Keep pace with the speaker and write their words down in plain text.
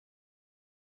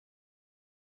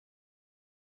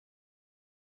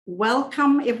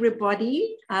Welcome,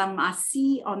 everybody. I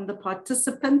see on the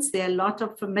participants, there are a lot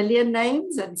of familiar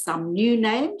names and some new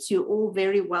names. You're all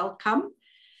very welcome.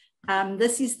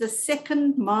 This is the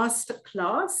second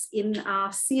masterclass in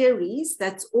our series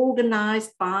that's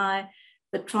organized by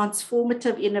the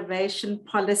Transformative Innovation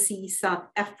Policy South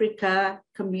Africa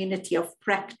Community of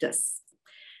Practice.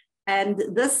 And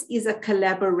this is a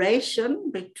collaboration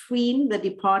between the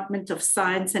Department of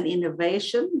Science and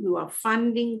Innovation, who are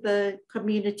funding the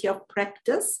Community of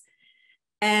Practice,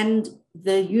 and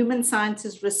the Human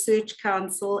Sciences Research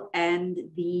Council and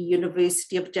the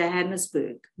University of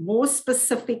Johannesburg. More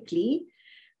specifically,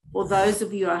 for those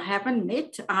of you I haven't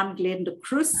met, I'm Glenda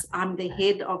Cruz. I'm the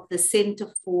head of the Center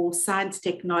for Science,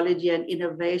 Technology and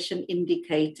Innovation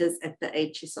Indicators at the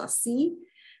HSRC.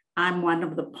 I'm one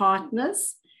of the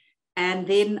partners. And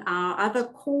then our other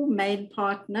core main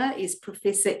partner is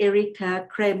Professor Erica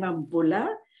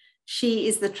Kramer-Buller. She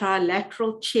is the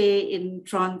trilateral chair in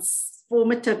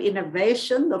Transformative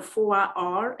Innovation, the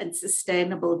 4R, and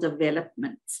Sustainable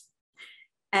Development.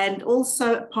 And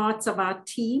also parts of our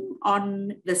team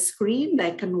on the screen,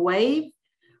 they can wave,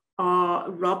 are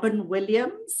Robin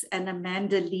Williams and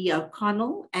Amanda Lee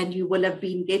O'Connell, and you will have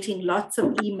been getting lots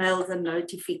of emails and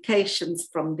notifications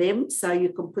from them, so you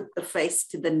can put the face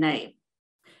to the name.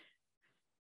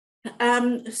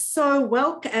 As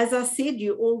I said,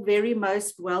 you're all very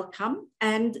most welcome.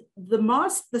 And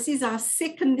this is our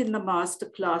second in the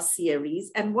masterclass series.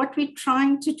 And what we're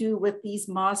trying to do with these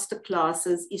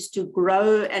masterclasses is to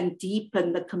grow and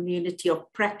deepen the community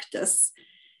of practice.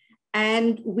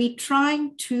 And we're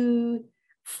trying to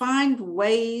find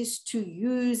ways to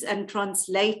use and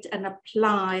translate and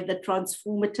apply the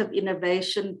transformative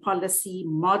innovation policy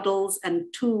models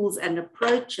and tools and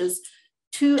approaches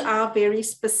to our very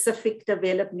specific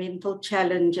developmental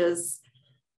challenges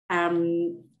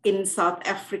in South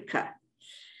Africa.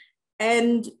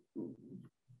 And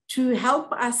to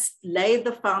help us lay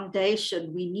the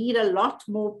foundation, we need a lot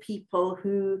more people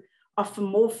who are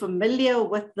more familiar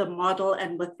with the model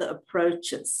and with the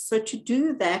approaches. So to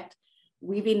do that,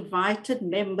 we've invited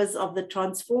members of the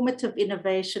Transformative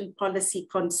Innovation Policy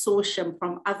Consortium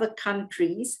from other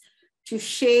countries to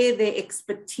share their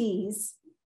expertise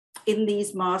in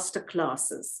these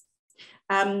masterclasses.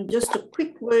 Just a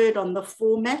quick word on the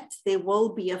format. There will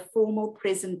be a formal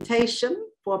presentation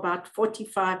for about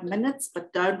 45 minutes,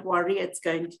 but don't worry, it's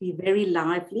going to be very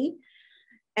lively.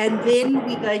 And then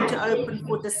we're going to open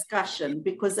for discussion,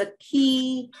 because a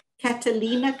key,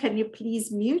 Catalina, can you please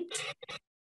mute?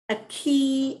 A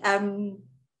key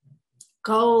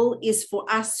goal is for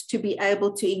us to be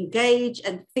able to engage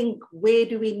and think, where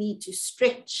do we need to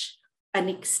stretch and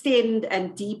extend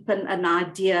and deepen an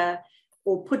idea,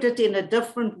 or put it in a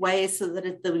different way so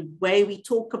that the way we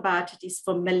talk about it is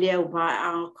familiar by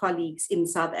our colleagues in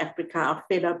South Africa, our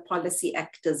fellow policy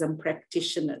actors and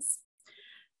practitioners.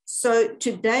 So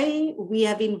today we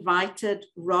have invited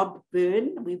Rob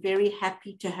Byrne. We're very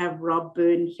happy to have Rob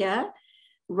Byrne here.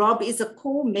 Rob is a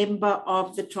core member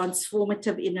of the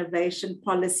Transformative Innovation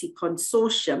Policy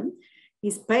Consortium.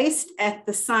 He's based at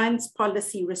the Science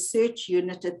Policy Research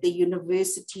Unit at the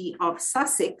University of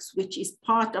Sussex, which is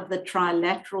part of the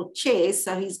trilateral chair.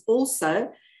 So he's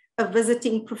also a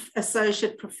visiting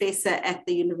associate professor at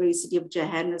the University of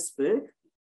Johannesburg.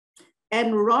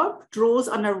 And Rob draws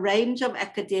on a range of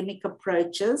academic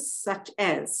approaches, such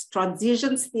as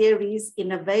transitions theories,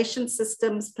 innovation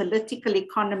systems, political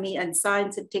economy, and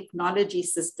science and technology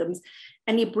systems.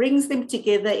 And he brings them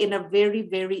together in a very,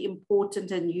 very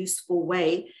important and useful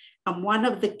way. And one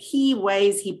of the key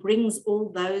ways he brings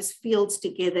all those fields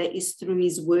together is through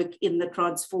his work in the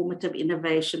Transformative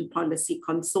Innovation Policy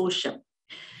Consortium.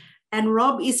 And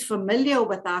Rob is familiar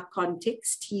with our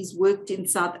context. He's worked in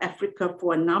South Africa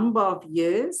for a number of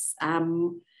years,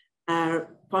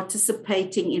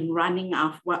 participating in running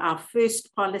our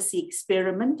first policy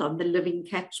experiment on the living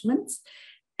catchments.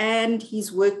 And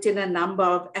he's worked in a number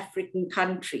of African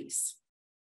countries.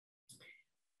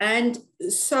 And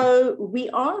so we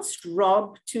asked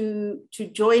Rob to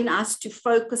join us to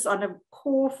focus on a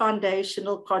core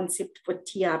foundational concept for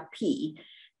TRP.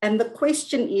 And the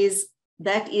question is,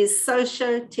 that is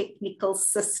socio-technical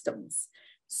systems.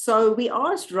 So we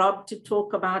asked Rob to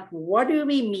talk about what do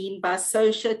we mean by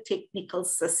socio-technical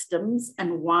systems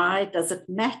and why does it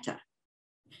matter?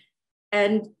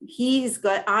 And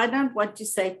I don't want to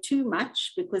say too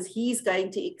much, because he's going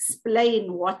to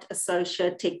explain what a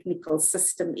socio-technical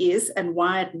system is and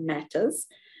why it matters.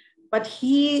 But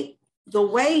the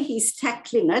way he's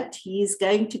tackling it, he's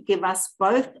going to give us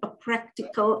both a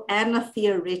practical and a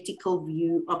theoretical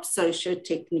view of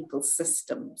socio-technical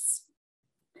systems.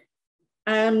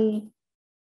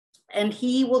 And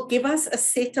he will give us a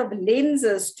set of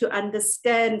lenses to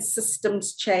understand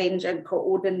systems change and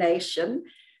coordination,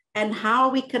 and how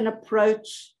we can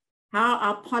approach, how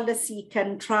our policy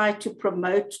can try to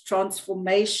promote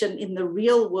transformation in the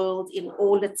real world in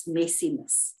all its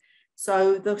messiness.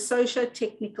 So the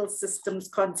socio-technical systems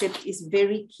concept is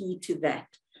very key to that.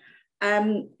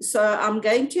 So I'm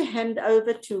going to hand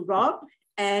over to Rob,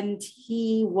 and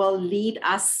he will lead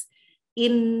us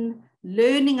in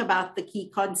learning about the key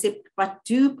concept, but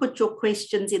do put your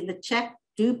questions in the chat,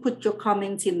 do put your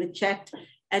comments in the chat,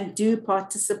 and do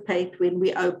participate when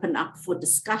we open up for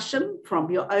discussion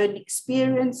from your own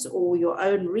experience or your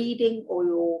own reading,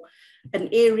 or an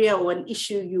area or an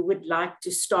issue you would like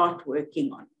to start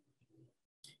working on.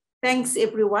 Thanks,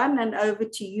 everyone, and over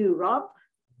to you, Rob.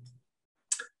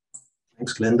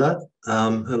 Thanks, Glenda.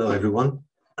 Hello, everyone.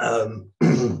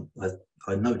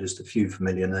 I noticed a few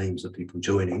familiar names of people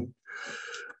joining.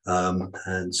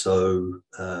 And so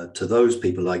to those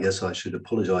people, I guess I should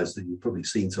apologize that you've probably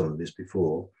seen some of this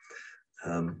before,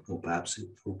 or perhaps it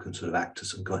all can sort of act as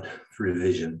some kind of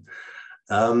revision.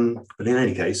 But in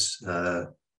any case,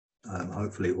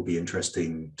 hopefully it will be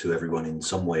interesting to everyone in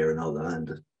some way or another,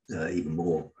 and even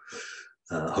more,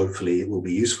 hopefully it will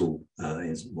be useful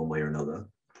in one way or another.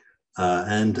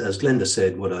 And as Glenda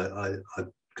said, what I'm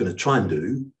going to try and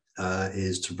do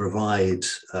is to provide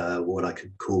what I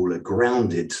could call a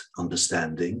grounded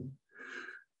understanding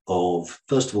of,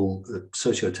 first of all, the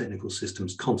socio-technical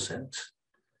systems concept.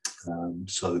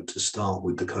 So to start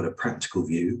with the kind of practical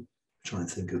view, try and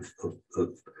think of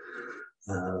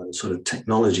sort of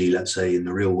technology, let's say, in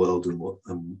the real world, and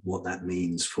what that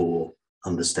means for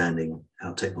understanding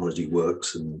how technology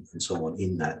works and so on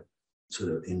in that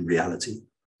sort of in reality.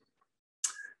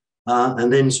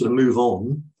 And then sort of move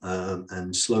on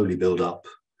and slowly build up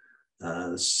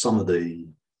some of the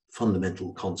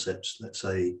fundamental concepts, let's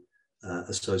say,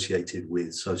 associated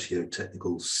with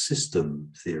socio-technical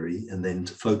system theory, and then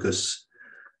to focus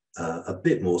a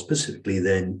bit more specifically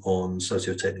then on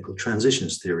socio-technical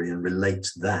transitions theory and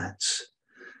relate that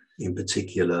in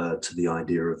particular to the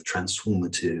idea of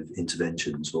transformative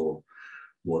interventions, or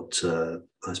what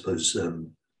I suppose sort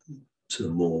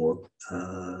of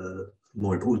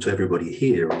more important to everybody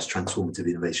here is transformative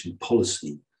innovation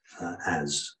policy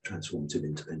as transformative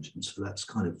intervention. So that's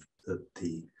kind of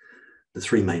the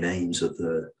three main aims of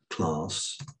the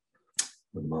class,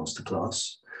 the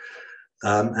masterclass.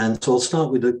 And so I'll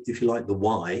start with, if you like, the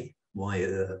why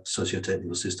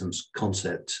socio-technical systems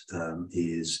concept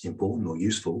is important or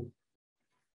useful.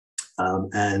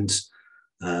 And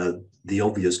the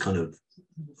obvious kind of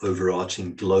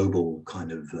overarching global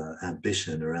kind of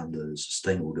ambition around the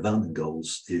Sustainable Development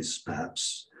Goals is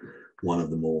perhaps one of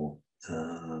the more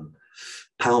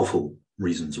powerful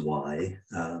reasons why,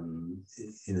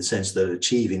 in the sense that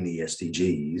achieving the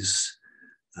SDGs,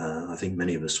 I think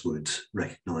many of us would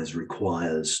recognize,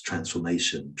 requires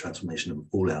transformation of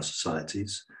all our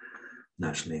societies,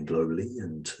 nationally and globally,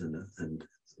 and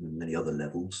many other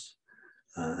levels.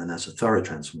 And that's a thorough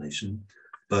transformation.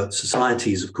 But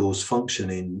societies, of course, function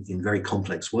in very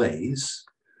complex ways.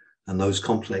 And those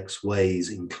complex ways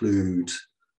include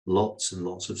lots and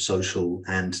lots of social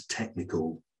and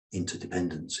technical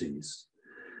interdependencies.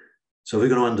 So if we're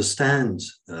going to understand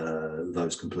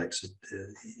those complex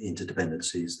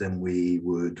interdependencies, then we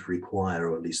would require,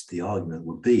 or at least the argument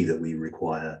would be that we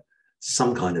require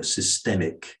some kind of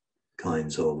systemic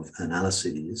kinds of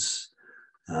analyses.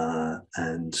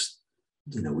 And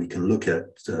you know, we can look at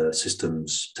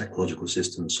systems, technological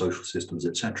systems, social systems,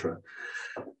 etc.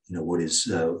 You know,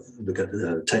 look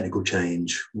at technical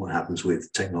change, what happens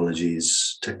with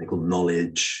technologies, technical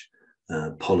knowledge,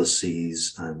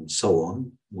 policies, and so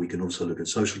on. We can also look at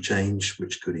social change,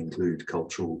 which could include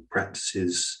cultural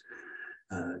practices,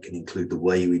 can include the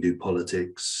way we do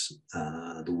politics,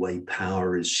 the way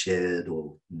power is shared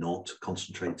or not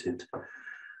concentrated.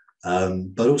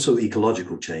 But also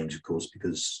ecological change, of course,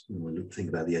 because when we think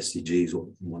about the SDGs,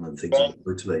 one of the things that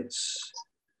motivates.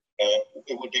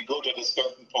 It would be good at a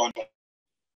certain point.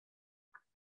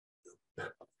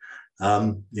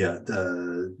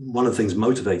 One of the things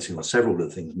motivating, or several of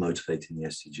the things motivating the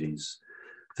SDGs,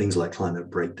 things like climate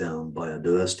breakdown,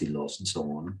 biodiversity loss, and so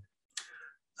on.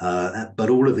 But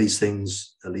all of these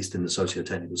things, at least in the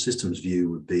socio-technical systems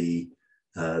view, would be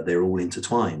they're all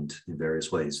intertwined in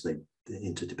various ways. They're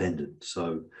interdependent.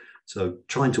 So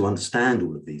trying to understand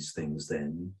all of these things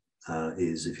then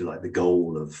is, if you like, the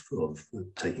goal of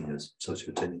taking a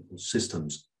socio-technical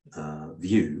systems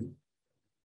view,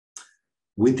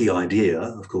 with the idea,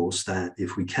 of course, that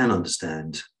if we can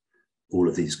understand all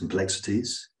of these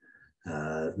complexities,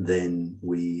 then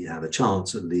we have a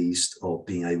chance at least of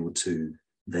being able to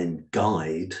then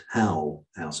guide how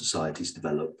our societies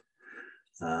develop,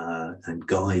 and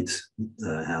guide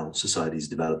how societies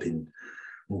develop in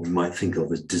what we might think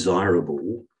of as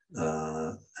desirable.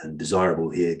 And desirable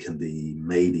here can be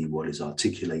maybe what is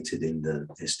articulated in the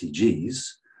SDGs,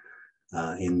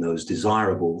 in those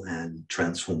desirable and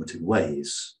transformative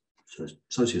ways. So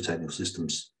socio-technical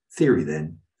systems theory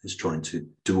then is trying to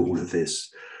do all of this.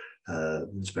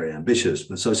 It's very ambitious,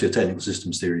 but socio-technical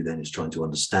systems theory then is trying to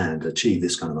achieve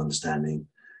this kind of understanding,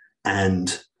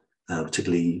 and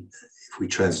particularly if we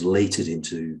translate it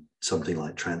into something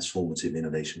like transformative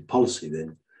innovation policy,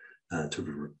 then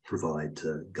to provide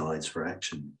guides for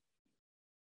action.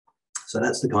 So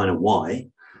that's the kind of why,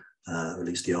 or at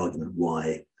least the argument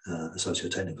why a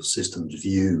socio-technical systems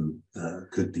view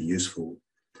could be useful.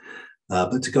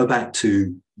 But to go back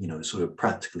to, sort of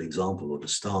practical example, or to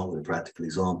start with a practical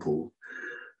example,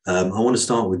 I want to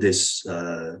start with this,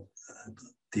 the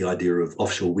idea of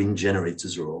offshore wind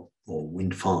generators or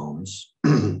wind farms,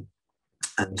 and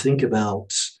think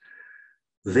about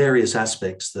various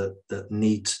aspects that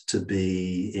need to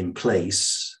be in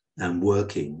place and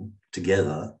working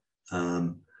together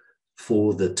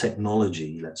for the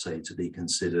technology, let's say, to be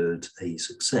considered a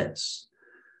success.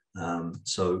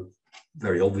 So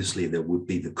very obviously there would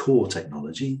be the core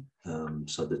technology,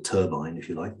 so the turbine, if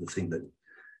you like, the thing that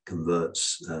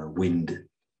converts wind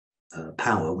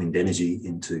power, wind energy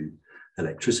into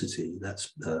electricity.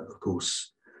 That's of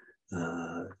course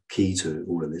key to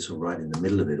all of this, or right in the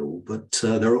middle of it all. But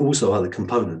there are also other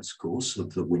components, of course,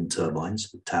 of the wind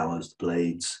turbines: the towers, the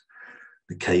blades,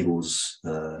 the cables,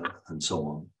 and so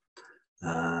on.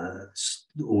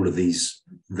 All of these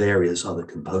various other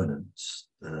components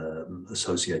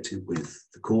associated with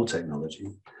the core technology.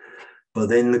 But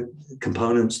then the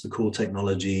components, the core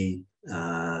technology,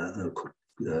 are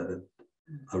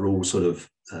all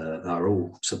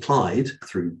supplied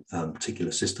through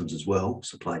particular systems as well,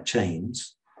 supply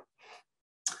chains.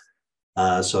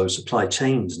 So supply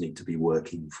chains need to be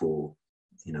working for,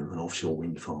 an offshore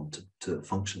wind farm to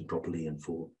function properly, and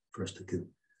for us to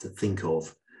think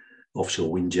of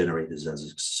offshore wind generators as a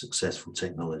successful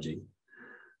technology.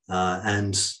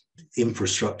 And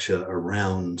infrastructure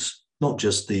around not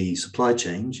just the supply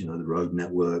chains, the road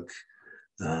network,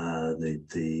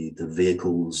 the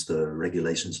vehicles, the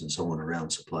regulations and so on around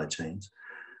supply chains,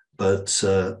 but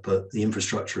the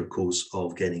infrastructure, of course,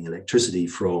 of getting electricity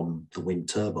from the wind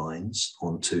turbines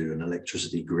onto an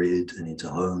electricity grid and into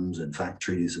homes and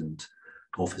factories and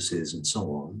offices and so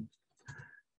on.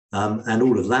 And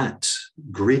all of that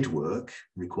grid work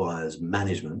requires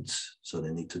management. So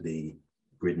there need to be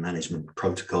grid management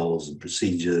protocols and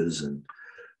procedures and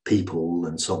people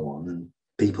and so on. And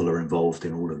people are involved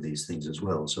in all of these things as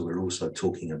well. So we're also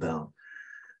talking about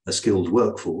a skilled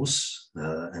workforce,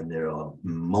 and there are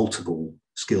multiple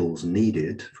skills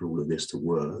needed for all of this to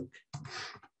work.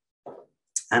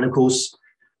 And of course,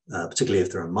 particularly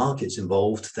if there are markets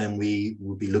involved, then we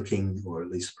will be looking, or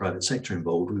at least private sector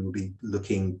involved, we will be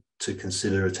looking to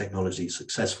consider a technology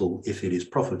successful if it is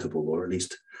profitable, or at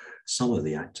least some of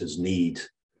the actors need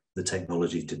the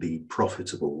technology to be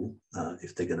profitable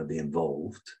if they're going to be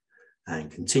involved and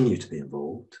continue to be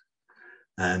involved.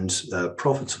 And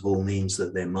profitable means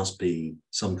that there must be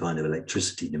some kind of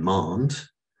electricity demand.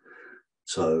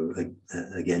 So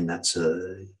again, that's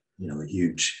a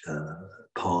huge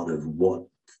part of what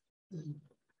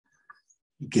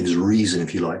gives reason,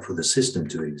 if you like, for the system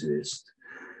to exist.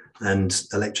 And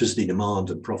electricity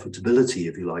demand and profitability,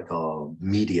 if you like, are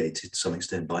mediated to some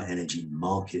extent by energy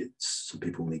markets. So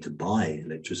people need to buy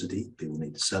electricity, people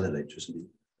need to sell electricity.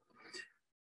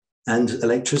 And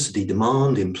electricity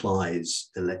demand implies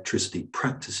electricity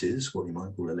practices, what you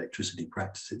might call electricity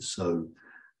practices. So,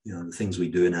 the things we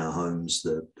do in our homes,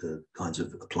 the kinds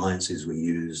of appliances we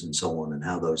use and so on, and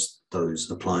how those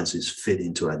appliances fit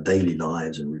into our daily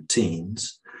lives and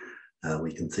routines,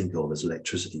 we can think of as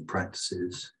electricity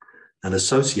practices. And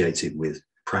associated with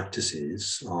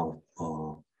practices are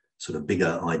sort of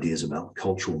bigger ideas about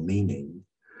cultural meaning.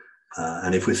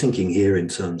 And if we're thinking here in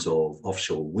terms of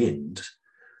offshore wind,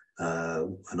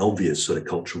 an obvious sort of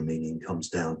cultural meaning comes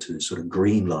down to sort of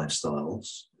green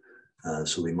lifestyles.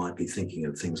 So we might be thinking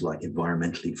of things like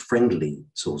environmentally friendly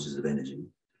sources of energy.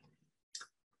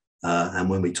 And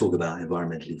when we talk about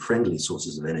environmentally friendly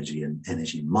sources of energy and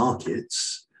energy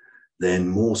markets, then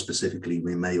more specifically,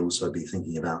 we may also be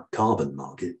thinking about carbon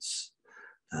markets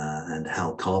and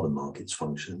how carbon markets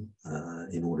function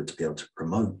in order to be able to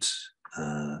promote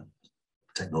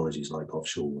technologies like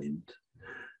offshore wind.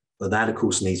 But that, of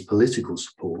course, needs political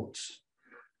support.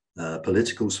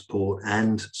 political support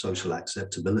and social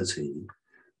acceptability.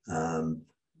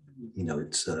 You know,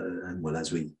 it's, well,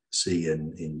 as we see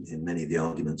in many of the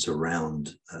arguments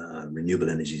around renewable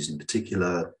energies in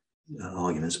particular,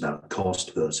 arguments about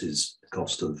cost versus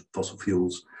cost of fossil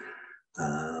fuels.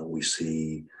 We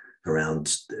see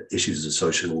around issues of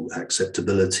social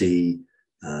acceptability.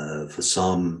 For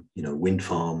some, you know, wind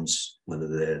farms, whether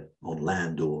they're on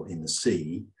land or in the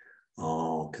sea,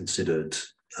 are considered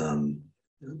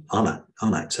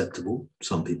unacceptable.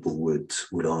 Some people would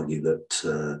argue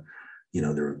that you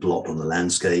know, they're a blot on the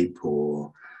landscape,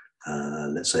 or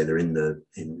let's say they're in the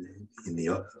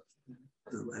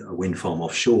a wind farm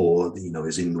offshore, you know,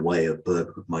 is in the way of bird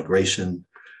migration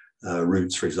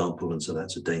routes, for example, and so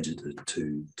that's a danger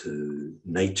to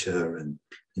nature. And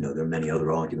you know, there are many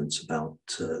other arguments about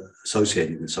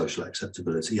associated with social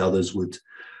acceptability. Others would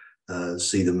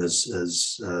see them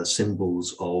as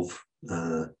symbols of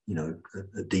you know,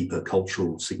 a deeper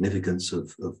cultural significance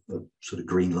of sort of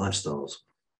green lifestyles.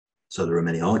 So there are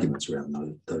many arguments around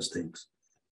those things.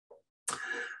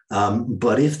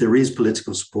 But if there is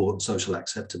political support and social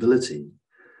acceptability,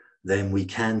 then we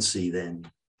can see then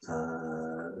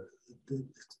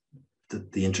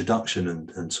the introduction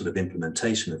and sort of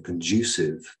implementation of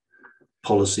conducive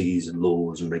policies and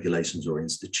laws and regulations or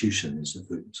institutions, if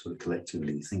we sort of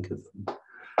collectively think of them,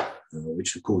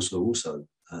 which of course are also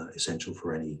essential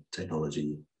for any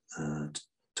technology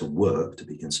to work, to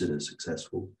be considered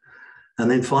successful. And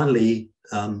then finally,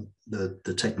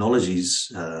 the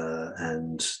technologies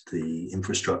and the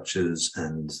infrastructures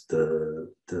and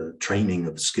the training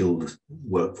of skilled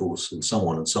workforce and so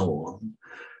on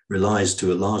relies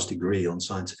to a large degree on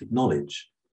scientific knowledge.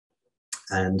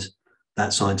 And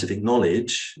that scientific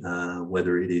knowledge,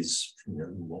 whether it is, you know,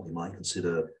 what we might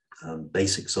consider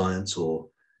basic science or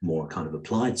more kind of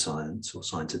applied science or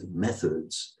scientific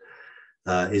methods,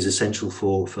 is essential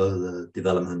for further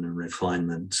development and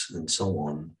refinement and so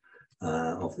on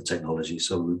of the technology.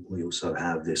 So we also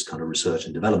have this kind of research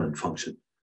and development function.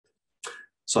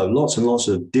 So lots and lots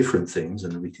of different things,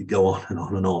 and we could go on and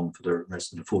on and on for the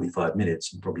rest of the 45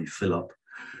 minutes and probably fill up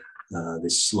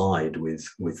this slide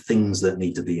with things that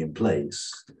need to be in place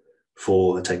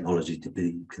for a technology to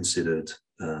be considered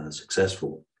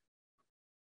successful.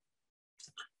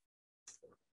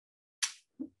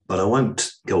 But I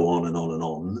won't go on and on and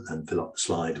on and fill up the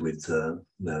slide with the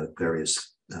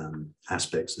various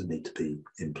aspects that need to be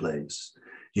in place.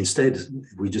 Instead,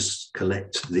 if we just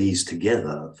collect these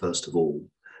together, first of all,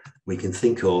 we can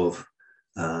think of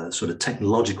sort of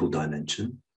technological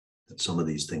dimension, that some of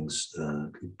these things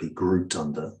could be grouped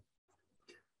under.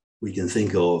 We can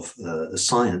think of a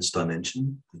science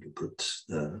dimension. We can put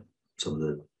some of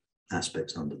the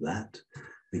aspects under that.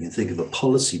 We can think of a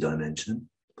policy dimension,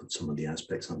 put some of the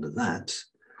aspects under that.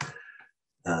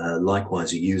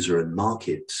 Likewise, a user and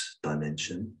market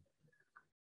dimension.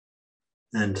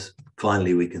 And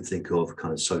finally, we can think of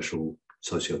kind of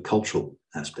socio-cultural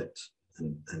aspects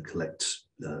and collect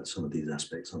some of these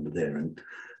aspects under there. And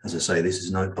as I say, this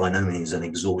is by no means an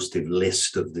exhaustive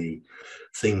list of the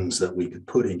things that we could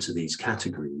put into these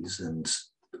categories. And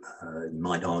you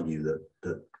might argue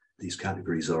that these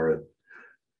categories are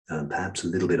perhaps a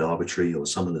little bit arbitrary, or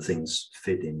some of the things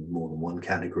fit in more than one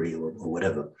category or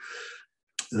whatever.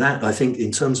 That, I think,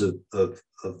 in terms of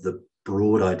the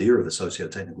broad idea of a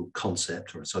socio-technical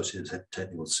concept or a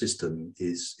socio-technical system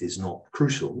is not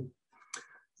crucial.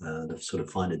 The sort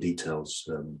of finer details,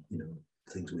 you know,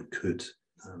 things we could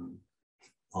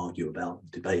argue about,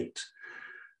 debate.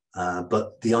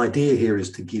 But the idea here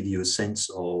is to give you a sense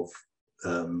of,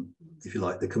 if you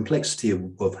like, the complexity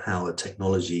of how a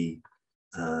technology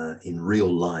in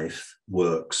real life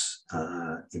works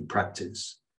in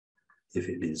practice, if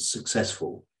it is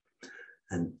successful,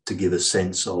 and to give a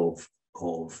sense of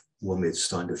when we're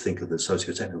starting to think of the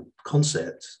socio-technical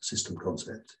concept, system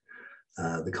concept,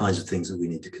 the kinds of things that we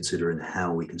need to consider and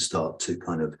how we can start to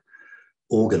kind of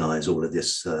organize all of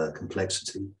this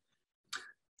complexity.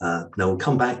 Now we'll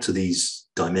come back to these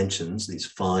dimensions, these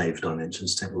 5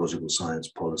 dimensions: technological, science,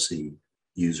 policy,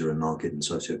 user and market, and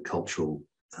socio-cultural,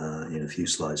 in a few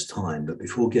slides' time. But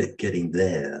before getting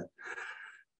there,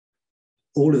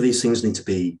 all of these things need to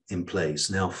be in place.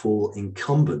 Now, for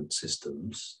incumbent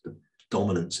systems, the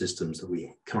dominant systems that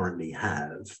we currently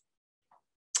have,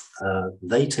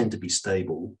 they tend to be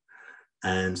stable,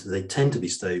 and they tend to be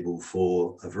stable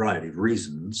for a variety of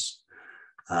reasons.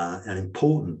 An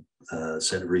important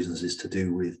set of reasons is to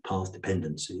do with path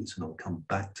dependencies, and I'll come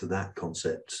back to that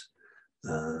concept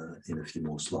in a few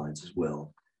more slides as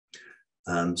well.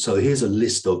 So here's a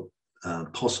list of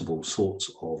possible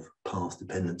sorts of path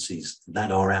dependencies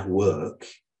that are at work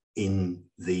in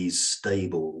these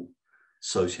stable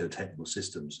socio-technical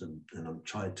systems. And I'm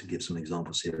trying to give some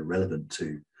examples here relevant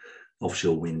to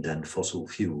offshore wind and fossil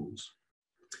fuels.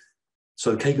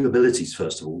 So capabilities,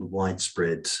 first of all,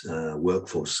 widespread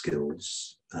workforce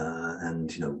skills,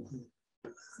 and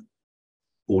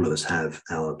all of us have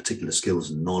our particular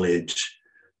skills and knowledge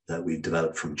that we've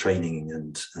developed from training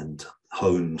and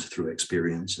honed through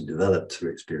experience and developed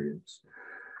through experience.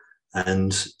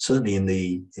 And certainly in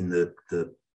the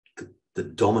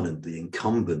dominant, the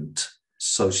incumbent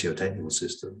socio-technical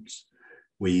systems,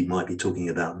 we might be talking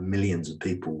about millions of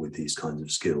people with these kinds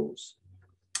of skills.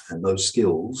 And those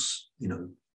skills,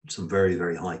 some very,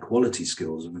 very high quality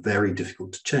skills, are very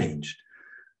difficult to change.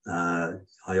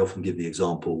 I often give the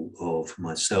example of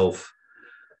myself.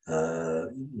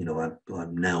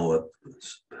 I'm now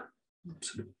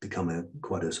sort of become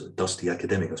quite a sort of dusty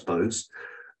academic, I suppose,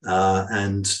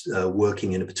 and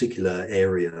working in a particular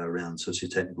area around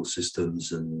socio-technical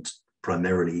systems and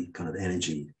primarily kind of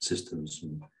energy systems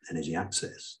and energy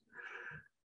access.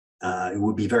 It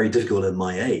would be very difficult at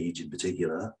my age in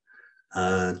particular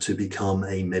to become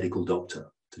a medical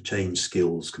doctor, to change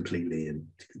skills completely and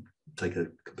take a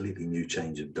completely new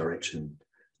change of direction.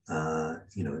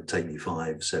 It'd take me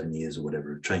 5-7 years or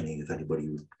whatever of training if anybody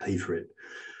would pay for it.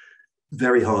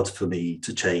 Very hard for me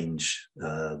to change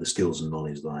the skills and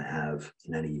knowledge that I have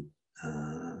in any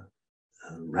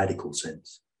radical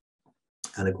sense.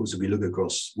 And of course, if we look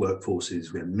across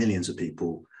workforces, we have millions of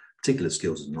people, particular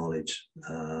skills and knowledge,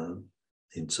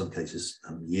 in some cases,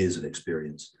 years of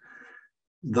experience.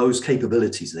 Those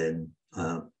capabilities then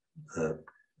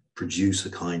produce a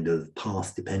kind of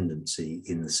path dependency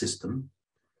in the system.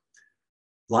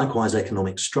 Likewise,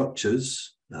 economic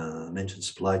structures, I mentioned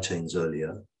supply chains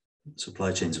earlier.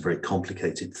 Supply chains are very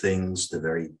complicated things. They're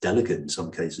very delicate in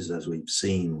some cases, as we've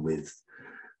seen with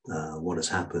what has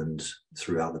happened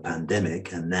throughout the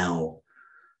pandemic, and now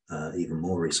even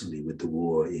more recently with the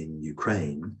war in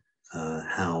Ukraine,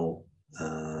 how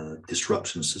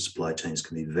disruptions to supply chains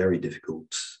can be very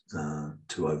difficult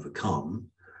to overcome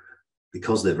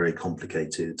because they're very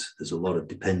complicated. There's a lot of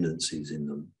dependencies in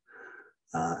them.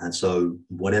 And so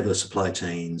whatever supply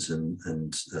chains and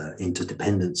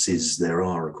interdependencies there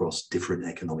are across different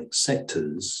economic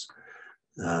sectors,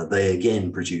 they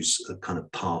again produce a kind of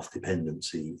path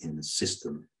dependency in the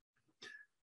system.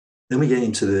 Then we get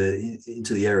into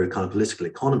the area of kind of political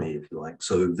economy, if you like.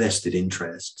 So vested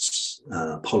interests,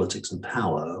 politics and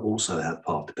power also have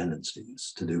path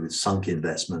dependencies to do with sunk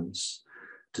investments,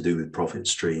 to do with profit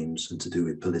streams, and to do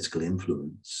with political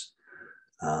influence.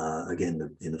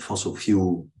 Again, in the fossil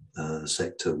fuel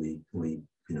sector, we've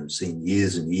seen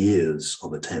years and years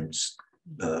of attempts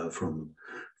from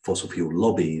fossil fuel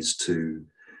lobbies to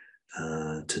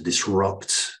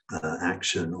disrupt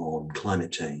action on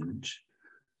climate change,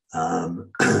 and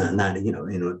that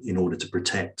in order to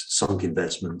protect sunk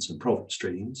investments and profit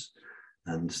streams,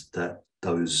 and that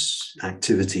those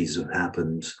activities have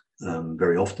happened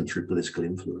very often through political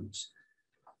influence.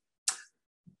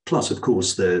 Plus, of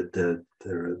course,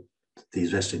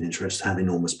 these vested interests have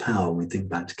enormous power. When we think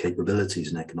back to capabilities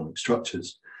and economic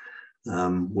structures,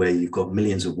 where you've got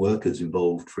millions of workers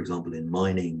involved, for example, in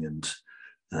mining and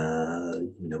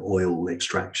oil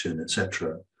extraction,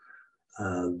 etc.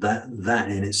 That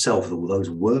in itself, all those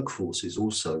workforces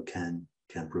also can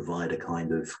provide a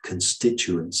kind of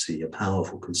constituency, a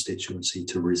powerful constituency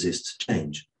to resist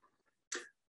change.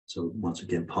 So once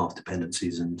again, path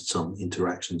dependencies and some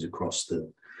interactions across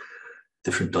the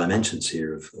different dimensions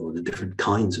here or the different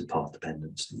kinds of path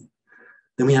dependency.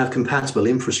 Then we have compatible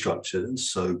infrastructures,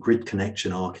 so grid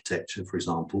connection architecture, for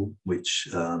example, which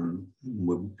when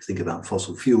we think about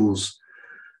fossil fuels,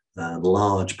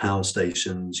 large power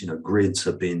stations, grids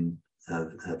have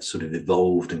sort of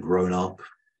evolved and grown up,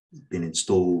 been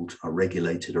installed, are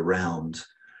regulated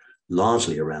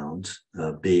largely around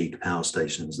big power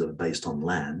stations that are based on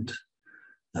land.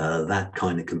 That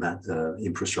kind of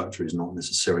infrastructure is not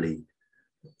necessarily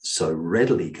so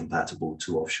readily compatible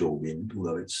to offshore wind,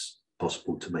 although it's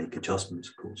possible to make adjustments,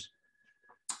 of course.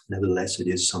 Nevertheless, it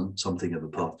is something of a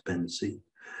path dependency.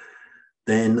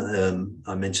 Then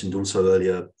I mentioned also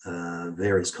earlier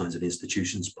various kinds of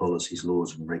institutions, policies,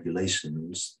 laws, and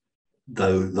regulations.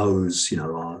 Though those,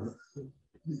 are,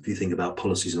 if you think about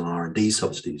policies on R&D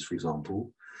subsidies, for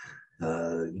example,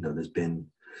 there's been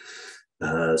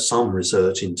some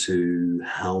research into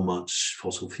how much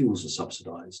fossil fuels are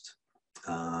subsidized.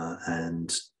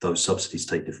 And those subsidies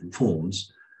take different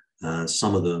forms.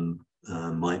 Some of them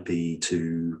might be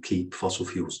to keep fossil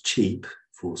fuels cheap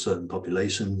for certain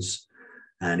populations.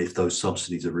 And if those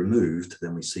subsidies are removed,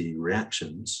 then we see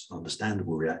reactions,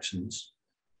 understandable reactions,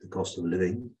 the cost of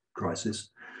living, crisis.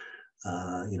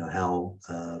 How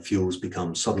fuels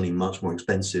become suddenly much more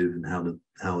expensive, and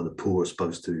how the poor are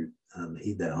supposed to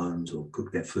heat their homes or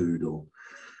cook their food or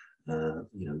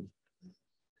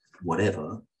whatever.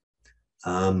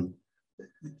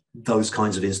 Those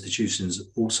kinds of institutions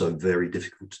also very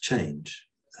difficult to change.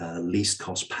 Least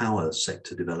cost power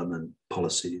sector development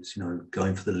policies,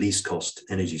 going for the least cost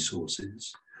energy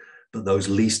sources. But those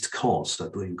least cost, I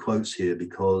put in quotes here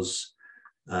because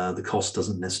the cost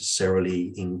doesn't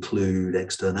necessarily include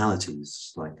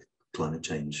externalities like climate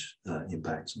change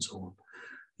impacts and so on,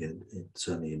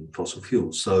 certainly in fossil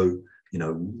fuels. So,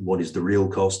 what is the real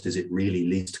cost? Is it really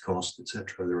least cost,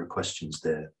 etc.? There are questions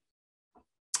there,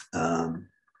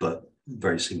 but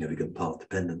very significant path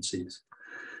dependencies.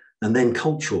 And then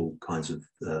cultural kinds of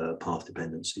path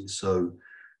dependencies. So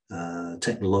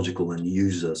technological and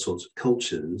user sorts of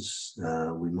cultures,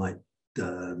 we might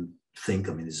think,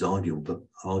 it's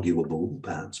arguable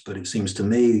perhaps, but it seems to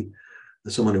me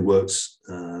that someone who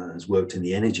has worked in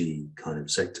the energy kind of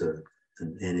sector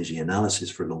and energy analysis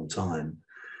for a long time,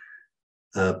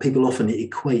 people often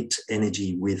equate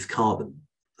energy with carbon.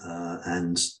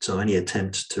 And so any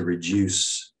attempt to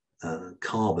reduce the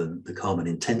carbon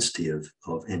intensity of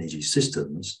energy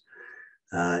systems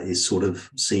is sort of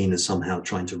seen as somehow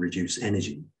trying to reduce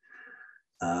energy.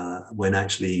 When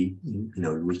actually,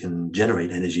 we can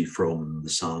generate energy from the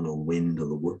sun or wind or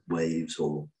the waves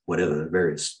or whatever,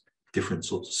 various different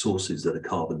sorts of sources that are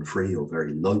carbon-free or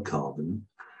very low carbon.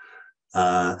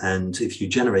 And if you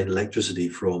generate electricity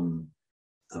from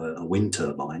a wind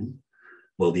turbine,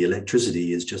 well, the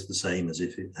electricity is just the same as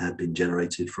if it had been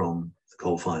generated from a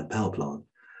coal-fired power plant.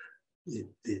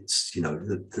 It's,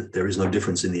 there is no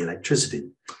difference in the electricity.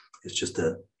 It's just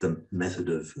the method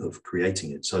of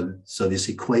creating it. So this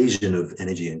equation of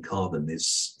energy and carbon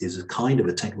is a kind of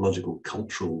a technological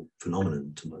cultural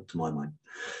phenomenon to my mind.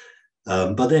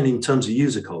 But then in terms of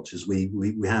user cultures, we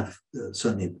have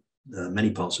certainly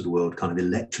many parts of the world kind of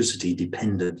electricity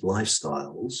dependent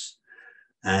lifestyles,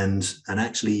 and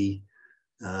actually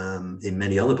in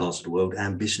many other parts of the world,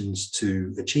 ambitions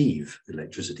to achieve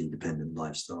electricity dependent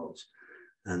lifestyles.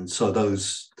 And so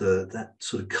that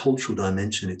sort of cultural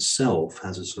dimension itself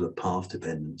has a sort of path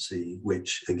dependency,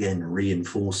 which again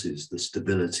reinforces the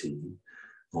stability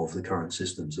of the current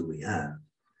systems that we have.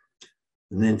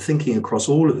 And then thinking across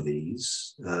all of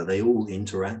these, they all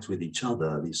interact with each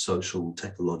other, these social,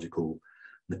 technological,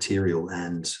 material,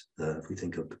 and if we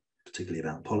think of particularly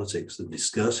about politics, the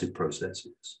discursive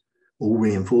processes all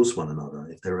reinforce one another.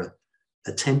 If there are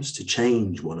attempts to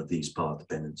change one of these path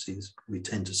dependencies, we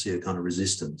tend to see a kind of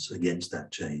resistance against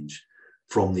that change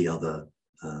from the other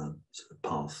sort of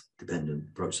path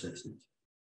dependent processes.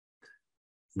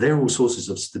 They're all sources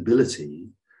of stability,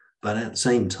 but at the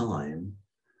same time,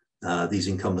 these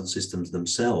incumbent systems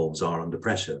themselves are under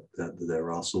pressure.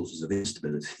 There are sources of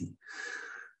instability.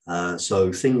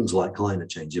 So things like climate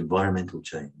change, environmental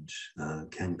change,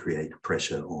 can create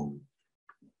pressure on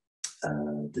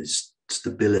this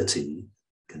stability,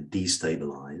 can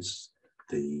destabilize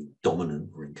the dominant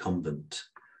or incumbent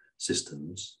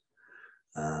systems.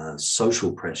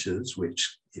 Social pressures,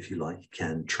 which, if you like,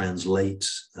 can translate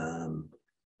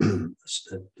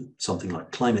something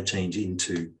like climate change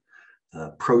into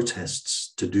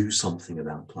protests to do something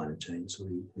about climate change. So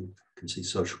we can see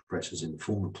social pressures in the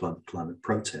form of climate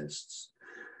protests.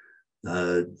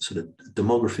 Sort of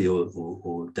demography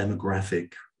or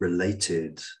demographic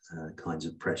related kinds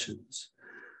of pressures.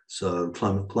 So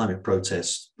climate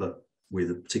protests, but with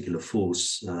a particular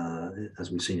force, as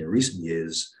we've seen in recent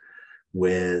years,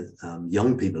 where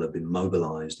young people have been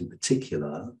mobilized in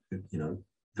particular,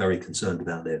 very concerned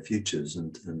about their futures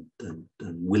and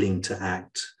willing to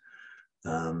act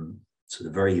sort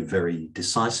of very, very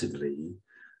decisively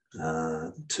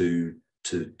to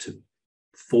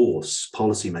force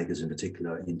policymakers in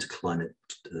particular into climate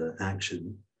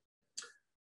action.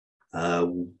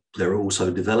 There are also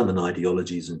development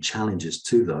ideologies and challenges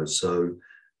to those. So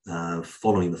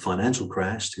following the financial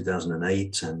crash,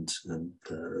 2008, and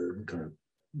kind of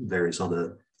various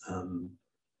other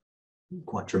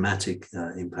quite dramatic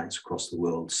impacts across the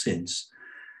world since,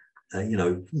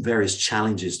 various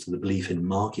challenges to the belief in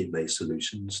market-based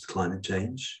solutions to climate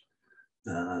change.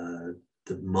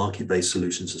 The market-based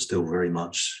solutions are still very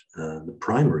much the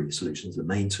primary solutions, the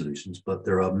main solutions, but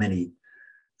there are many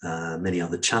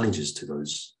other challenges to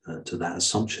those, to that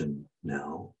assumption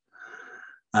now.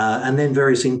 And then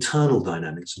various internal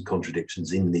dynamics and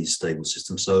contradictions in these stable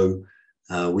systems. So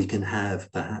we can have,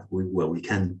 we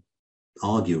can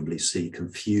arguably see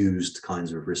confused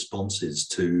kinds of responses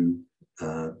to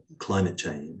climate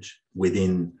change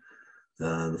within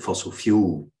the fossil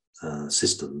fuel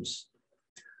systems.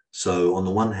 So on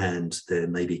the one hand, there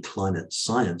may be climate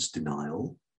science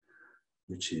denial,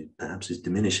 which perhaps is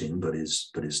diminishing, but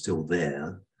is still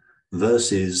there,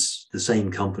 versus the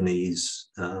same companies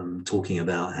talking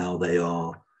about how they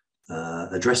are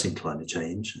addressing climate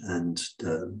change and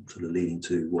sort of leading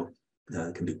to what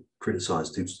can be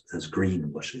criticized as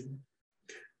greenwashing.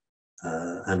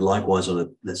 And likewise,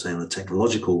 let's say on a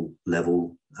technological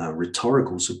level,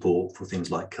 rhetorical support for things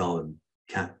like carbon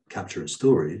capture and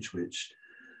storage, which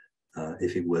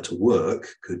if it were to work,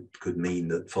 could mean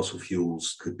that fossil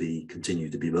fuels could continue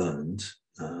to be burned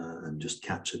and just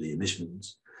capture the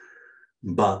emissions,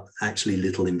 but actually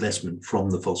little investment from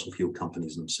the fossil fuel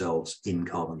companies themselves in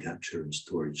carbon capture and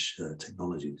storage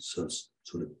technologies. So it's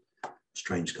sort of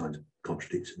strange kind of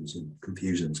contradictions and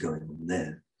confusions going on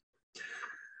there.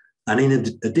 And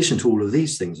in addition to all of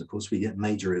these things, of course, we get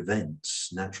major events,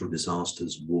 natural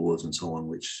disasters, wars, and so on,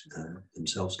 which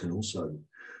themselves can also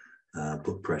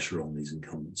put pressure on these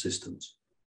incumbent systems.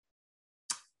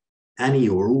 Any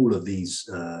or all of these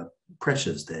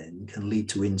pressures then can lead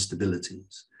to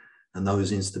instabilities. And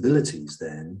those instabilities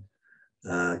then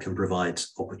can provide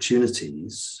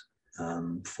opportunities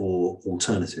for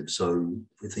alternatives. So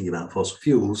if we think about fossil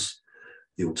fuels,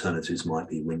 the alternatives might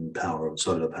be wind power or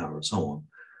solar power and so on.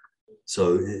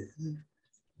 So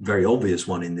very obvious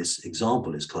one in this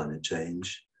example is climate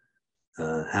change.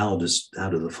 How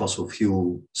do the fossil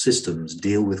fuel systems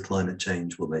deal with climate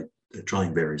change? Well, they're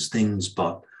trying various things,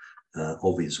 but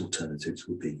obvious alternatives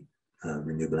would be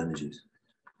renewable energies.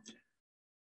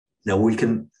 Now, we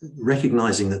can,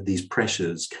 recognizing that these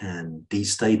pressures can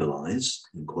destabilize,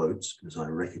 in quotes, because I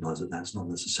recognize that that's not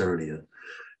necessarily a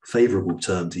favorable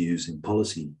term to use in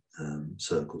policy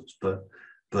circles,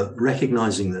 but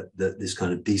recognizing that this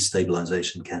kind of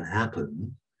destabilization can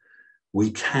happen, we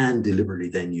can deliberately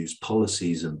then use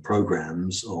policies and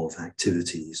programs of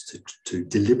activities to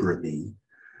deliberately,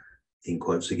 in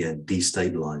quotes again,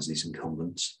 destabilize these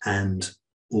incumbents and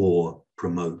or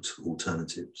promote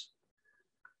alternatives.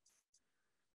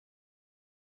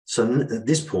 So at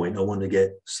this point, I want to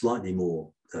get slightly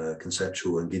more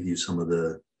conceptual and give you some of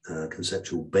the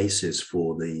conceptual basis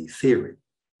for the theory.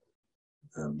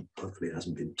 Hopefully it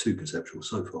hasn't been too conceptual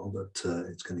so far, but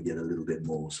it's going to get a little bit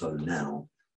more so now.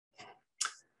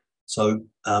 So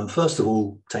first of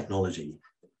all, technology.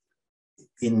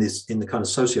 In the kind of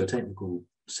socio-technical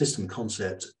system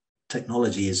concept,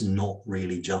 technology is not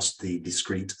really just the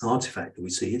discrete artifact that we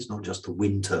see. It's not just the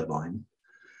wind turbine,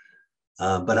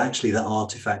 but actually that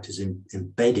artifact is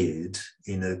embedded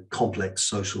in a complex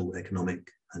social,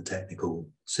 economic, and technical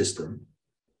system.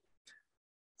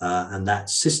 And that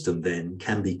system then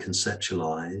can be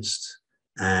conceptualized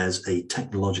as a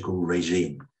technological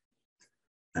regime.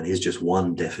 And here's just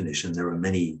one definition. There are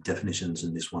many definitions,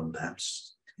 and this one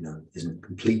perhaps isn't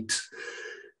complete.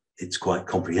 It's quite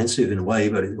comprehensive in a way,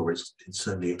 but it's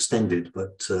certainly extended.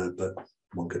 But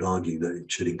one could argue that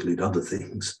it should include other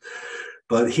things.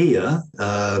 But here,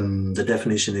 the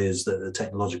definition is that the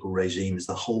technological regime is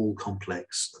the whole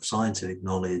complex of scientific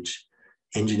knowledge,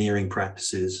 engineering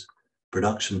practices,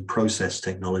 production process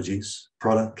technologies,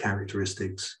 product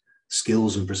characteristics,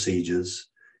 skills and procedures,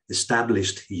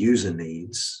 established user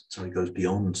needs, so it goes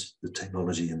beyond the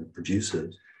technology and the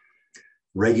producers,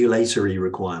 regulatory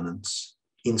requirements,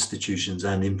 institutions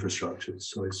and infrastructures.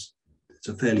 So it's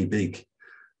a fairly big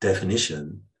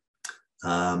definition,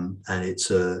 and it's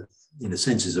in a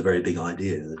sense is a very big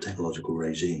idea, the technological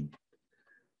regime.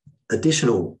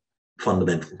 Additional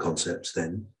fundamental concepts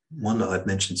then, one that I've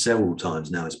mentioned several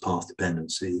times now is path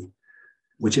dependency,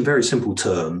 which in very simple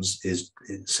terms it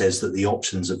says that the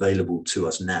options available to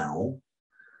us now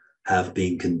have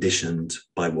been conditioned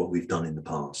by what we've done in the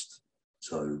past.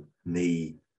 So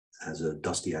me as a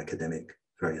dusty academic,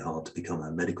 very hard to become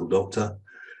a medical doctor.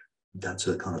 That's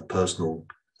a kind of personal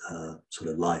sort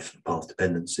of life path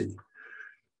dependency.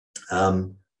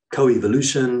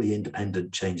 Co-evolution, the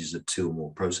independent changes of two or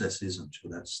more processes. I'm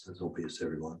sure that's obvious to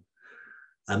everyone.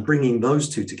 And bringing those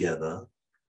two together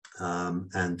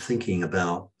and thinking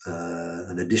about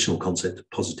an additional concept of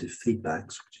positive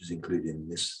feedbacks, which is included in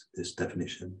this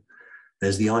definition,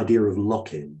 there's the idea of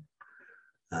lock-in.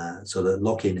 So that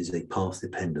lock-in is a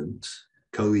path-dependent,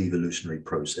 co-evolutionary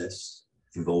process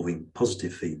involving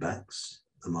positive feedbacks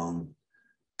among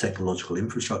technological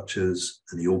infrastructures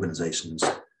and the organizations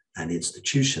and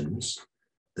institutions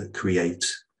that create,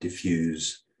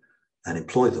 diffuse, and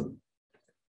employ them.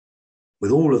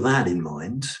 With all of that in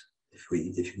mind, if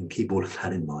you can keep all of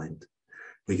that in mind,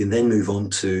 we can then move on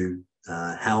to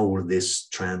how all of this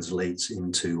translates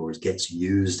into or gets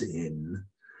used in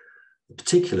a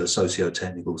particular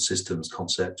socio-technical systems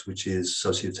concept, which is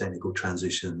socio-technical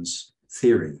transitions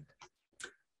theory.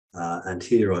 And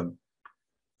here I'm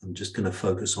just going to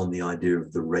focus on the idea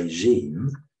of the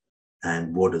regime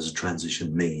and what does a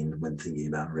transition mean when thinking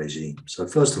about regime. So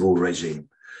first of all, regime.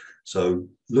 So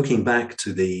looking back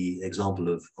to the example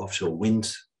of offshore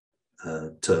wind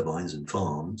turbines and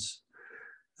farms,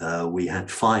 we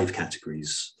had 5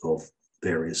 categories of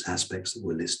various aspects that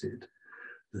were listed: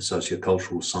 the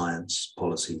sociocultural, science,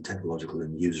 policy, technological,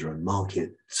 and user and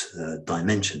market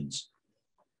dimensions.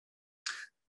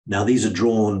 Now, these are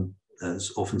drawn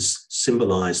as often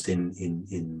symbolized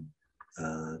in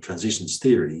transitions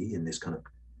theory in this kind of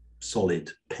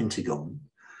solid pentagon.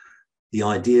 The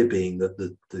idea being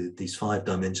that these 5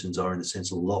 dimensions are in a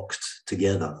sense locked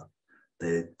together.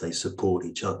 They support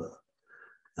each other.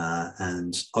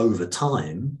 And over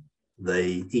time,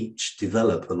 they each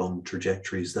develop along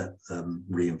trajectories that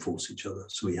reinforce each other.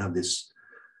 So we have this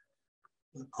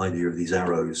idea of these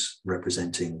arrows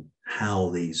representing how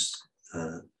these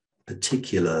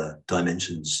particular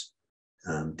dimensions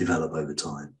develop over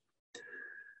time.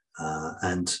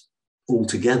 And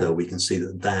altogether, we can see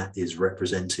that that is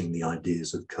representing the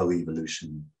ideas of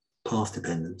co-evolution, path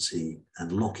dependency,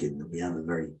 and lock-in, that we have a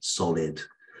very solid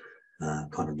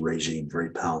kind of regime, very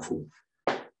powerful.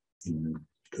 In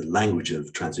the language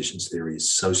of transitions theory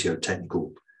is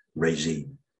socio-technical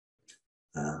regime,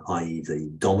 i.e.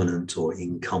 the dominant or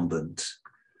incumbent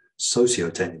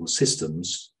socio-technical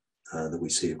systems that we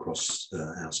see across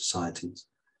our societies.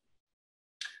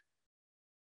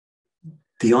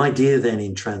 The idea then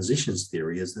in transitions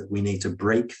theory is that we need to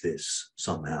break this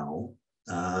somehow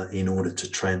in order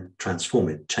to transform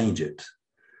it, change it.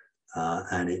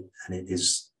 And it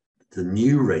is the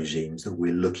new regimes that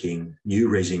we're looking, new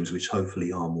regimes which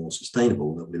hopefully are more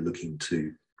sustainable, that we're looking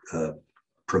to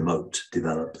promote,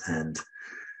 develop, and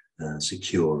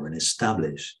secure and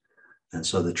establish. And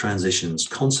so the transitions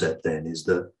concept then is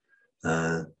that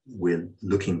we're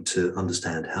looking to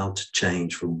understand how to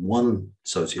change from one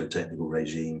socio-technical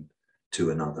regime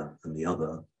to another, and the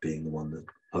other being the one that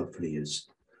hopefully is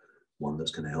one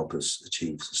that's going to help us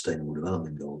achieve sustainable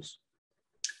development goals.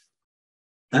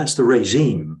 That's the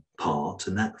regime part,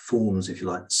 and that forms, if you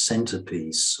like, the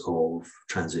centerpiece of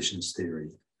transitions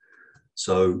theory.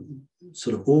 So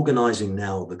sort of organizing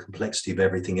now the complexity of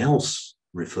everything else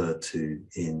referred to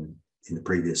in the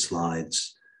previous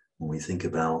slides, when we think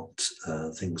about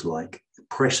things like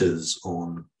pressures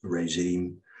on the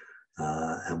regime,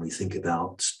 and we think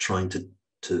about trying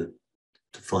to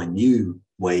find new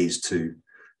ways to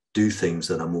do things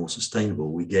that are more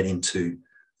sustainable, we get into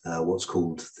what's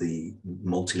called the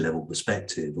multi-level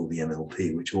perspective, or the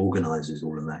MLP, which organizes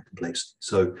all of that complexity.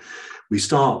 So we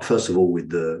start, first of all, with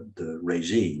the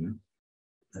regime,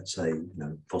 let's say,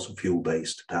 fossil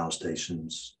fuel-based power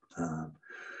stations,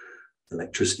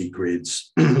 electricity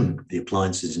grids, the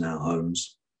appliances in our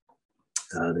homes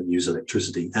that use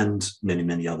electricity, and many,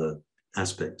 many other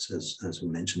aspects, as we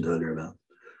mentioned earlier about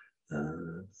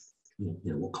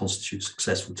what constitutes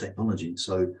successful technology.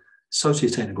 So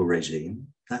socio-technical regime,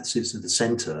 that sits at the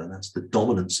center, that's the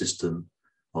dominant system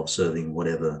of serving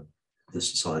whatever the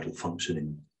societal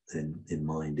function in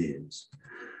mind is.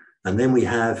 And then we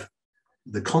have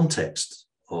the context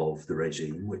of the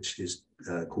regime, which is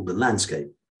called the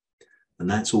landscape. And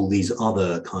that's all these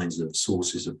other kinds of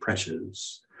sources of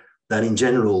pressures that in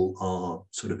general are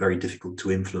sort of very difficult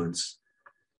to influence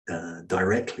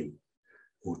directly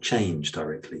or change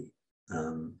directly.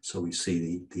 So we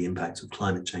see the impact of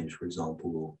climate change, for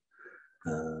example,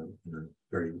 or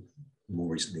very more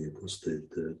recently, of course,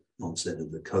 the onset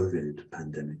of the COVID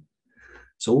pandemic.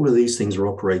 So all of these things are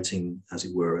operating, as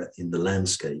it were, in the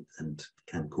landscape and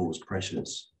can cause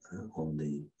pressures on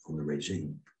the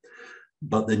regime.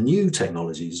 But the new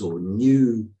technologies or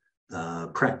new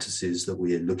practices that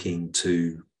we are looking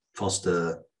to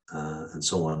foster and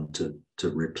so on to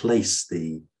replace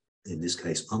the, in this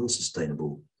case,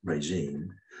 unsustainable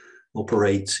regime,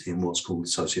 operate in what's called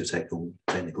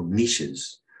socio-technical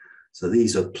niches. So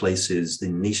these are places, the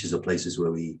niches are places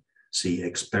where we see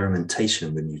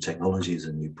experimentation with new technologies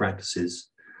and new practices,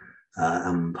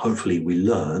 and hopefully we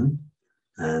learn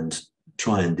and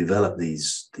try and develop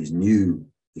these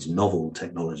novel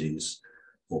technologies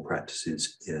or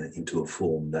practices into a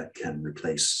form that can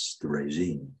replace the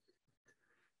regime.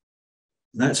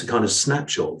 That's a kind of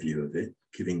snapshot view of it,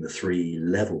 giving the 3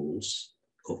 levels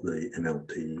of the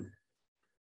MLP.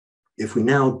 If we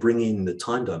now bring in the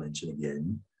time dimension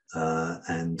again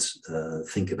and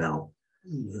think about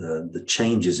the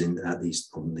changes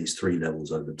on these 3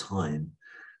 levels over time,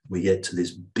 we get to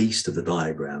this beast of a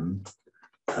diagram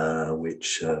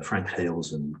which Frank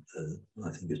Hales and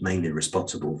I think is mainly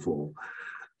responsible for,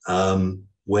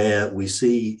 where we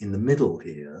see in the middle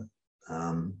here,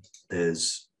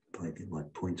 there's, if I get my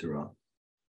pointer up,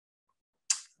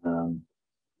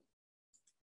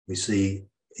 we see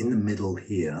in the middle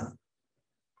here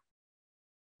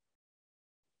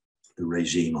the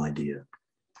regime idea,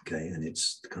 okay, and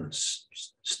its kind of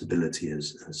stability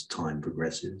as time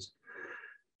progresses.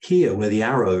 Here, where the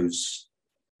arrows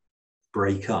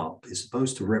break up, is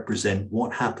supposed to represent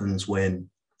what happens when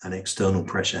an external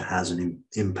pressure has an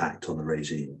impact on the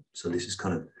regime. So this is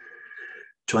kind of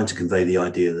trying to convey the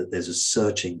idea that there's a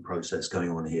searching process going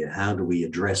on here. How do we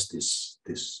address this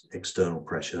external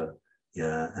pressure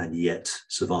and yet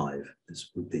survive? This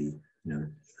would be,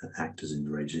 actors in the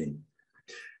regime.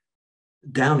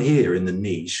 Down here in the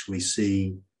niche, we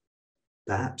see,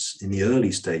 perhaps in the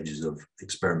early stages of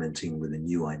experimenting with a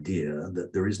new idea,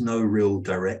 that there is no real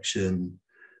direction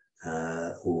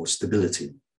or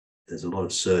stability. There's a lot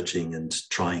of searching and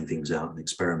trying things out and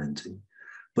experimenting.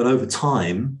 But over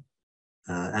time,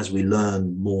 as we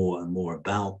learn more and more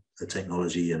about a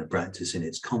technology and a practice in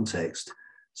its context,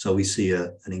 so we see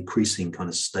an increasing kind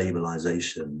of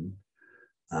stabilization.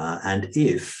 And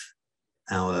if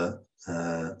our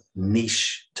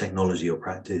niche technology or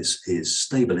practice is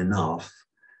stable enough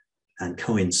and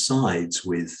coincides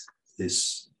with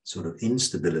this sort of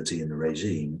instability in the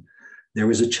regime,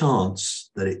 there is a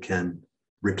chance that it can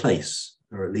replace,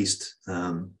 or at least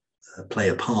play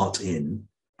a part in,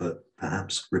 but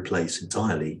perhaps replace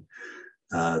entirely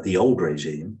the old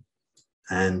regime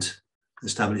and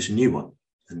establish a new one,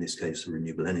 in this case, the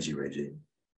renewable energy regime.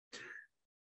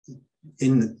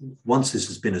 Once this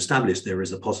has been established, there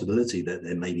is a possibility that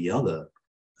there may be other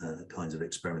kinds of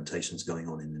experimentations going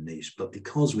on in the niche, but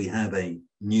because we have a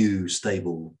new,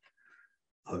 stable,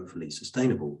 hopefully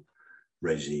sustainable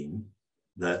regime,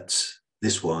 that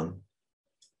this one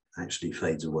actually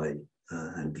fades away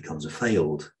and becomes a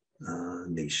failed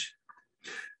niche.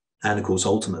 And of course,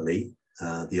 ultimately,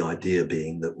 the idea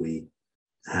being that we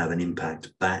have an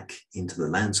impact back into the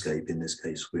landscape, in this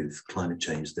case with climate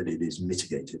change, that it is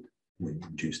mitigated. We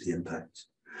reduce the impact.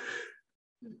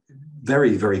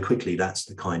 Very, very quickly, that's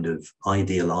the kind of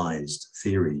idealized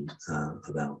theory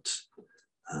about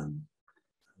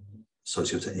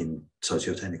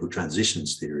socio-technical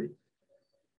transitions theory.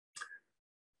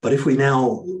 But if we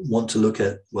now want to look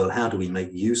at, well, how do we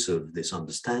make use of this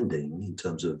understanding in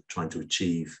terms of trying to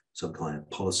achieve some kind of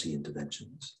policy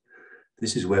interventions,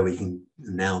 this is where we can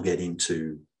now get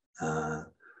into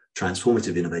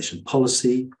transformative innovation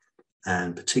policy,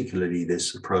 and particularly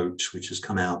this approach which has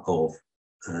come out of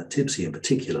TIBSI in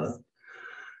particular,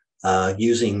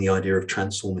 using the idea of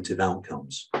transformative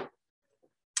outcomes.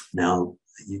 Now,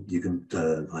 you can,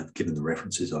 I've given the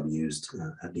references I've used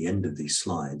at the end of these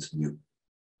slides, and you're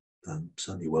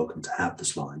certainly welcome to have the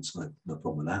slides, no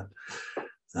problem with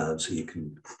that. So you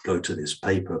can go to this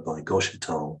paper by Ghosh et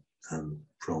al.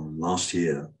 From last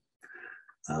year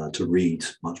to read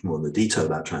much more in the detail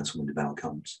about transformative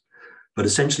outcomes. But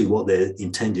essentially what they're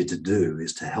intended to do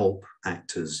is to help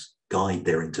actors guide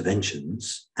their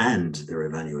interventions and their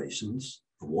evaluations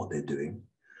of what they're doing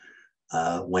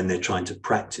when they're trying to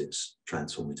practice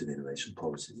transformative innovation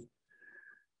policy.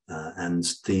 And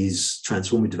these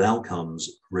transformative outcomes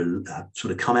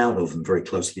sort of come out of and very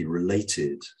closely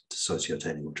related to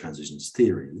socio-technical transitions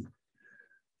theory.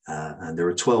 And there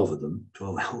are 12 of them,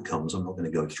 12 outcomes. I'm not going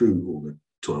to go through all the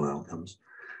 12 outcomes,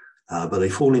 but they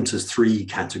fall into 3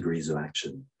 categories of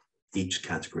action, each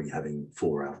category having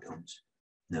 4 outcomes.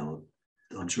 Now,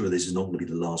 I'm sure this is not going to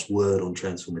be the last word on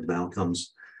transformative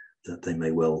outcomes, that they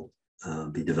may well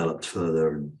be developed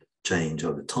further and change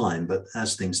over time, but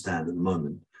as things stand at the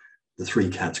moment, the 3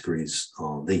 categories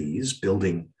are these: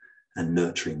 building and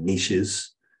nurturing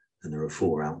niches, and there are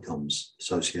 4 outcomes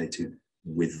associated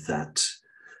with that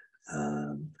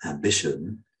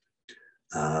ambition.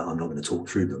 I'm not going to talk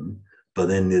through them, but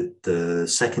then the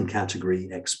second category,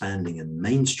 expanding and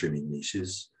mainstreaming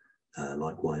niches,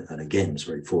 likewise, and again,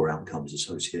 there's 4 outcomes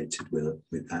associated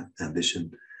with that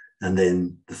ambition. And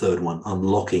then the third one,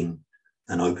 unlocking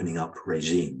and opening up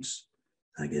regimes.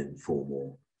 Again, 4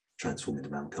 more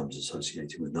transformative outcomes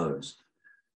associated with those.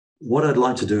 What I'd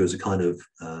like to do as a kind of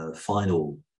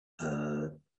final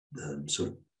sort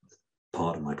of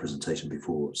part of my presentation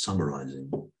before summarizing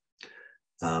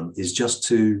is just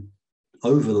to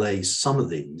overlay some of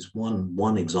these,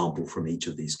 one example from each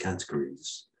of these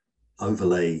categories,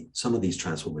 overlay some of these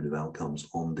transformative outcomes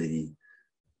on the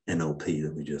MLP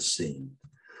that we just seen.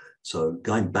 So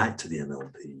going back to the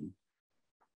MLP,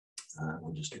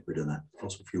 I'll just get rid of that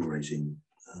fossil fuel regime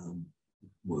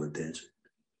word there to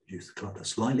reduce the clutter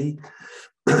slightly.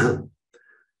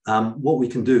 What we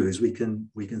can do is we can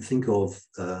think of,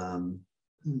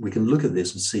 we can look at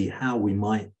this and see how we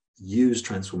might use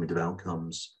transformative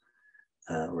outcomes,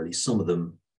 or at least some of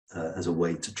them, as a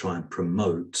way to try and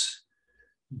promote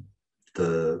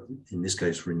the, in this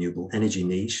case, renewable energy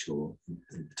niche, or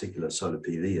in particular solar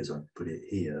PV, as I put it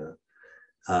here,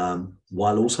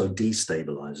 while also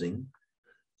destabilizing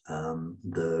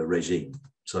the regime.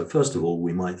 So first of all,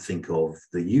 we might think of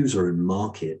the user and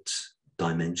market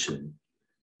dimension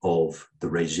of the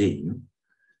regime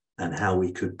and how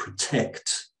we could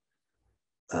protect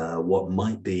what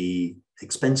might be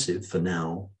expensive for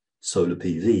now solar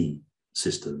PV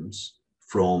systems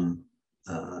from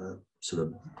sort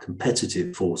of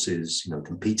competitive forces,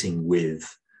 competing with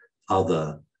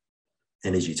other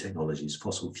energy technologies,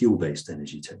 fossil fuel-based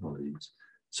energy technologies.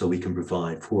 So we can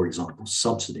provide, for example,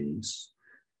 subsidies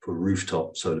for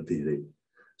rooftop solar PV.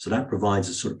 So that provides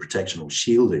a sort of protection or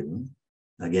shielding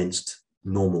against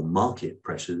normal market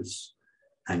pressures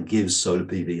and gives solar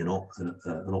PV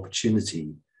an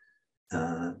opportunity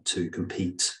to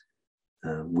compete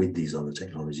with these other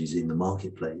technologies in the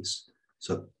marketplace.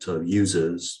 So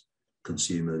users,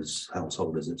 consumers,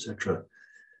 householders, etc.,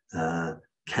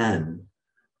 can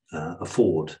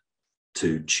afford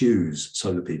to choose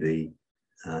solar PV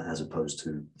as opposed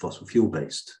to fossil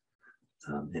fuel-based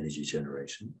energy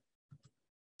generation.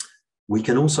 We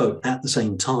can also, at the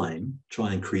same time,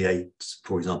 try and create,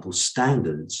 for example,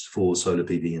 standards for solar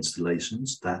PV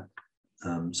installations that,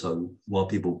 so while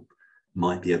people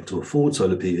might be able to afford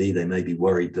solar PV, they may be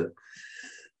worried that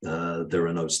there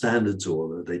are no standards,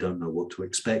 or they don't know what to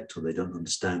expect, or they don't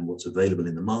understand what's available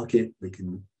in the market. We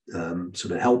can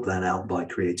sort of help that out by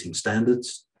creating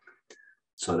standards.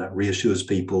 So that reassures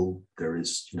people there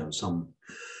is, some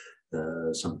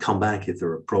comeback if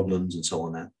there are problems and so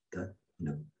on. That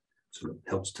sort of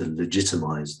helps to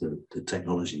legitimize the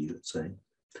technology, let's say.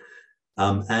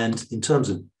 And in terms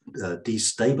of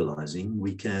destabilizing,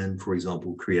 we can, for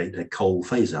example, create a coal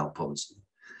phase-out policy.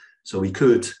 So we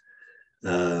could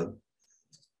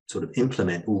sort of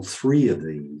implement all three of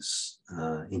these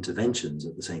interventions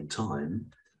at the same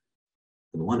time.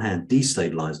 On the one hand,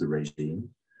 destabilize the regime,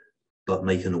 but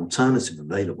make an alternative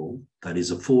available that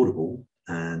is affordable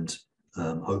and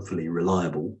hopefully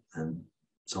reliable and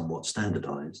somewhat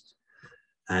standardized,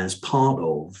 as part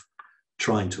of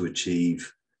trying to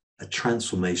achieve a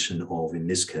transformation of, in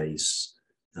this case,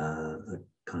 a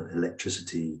kind of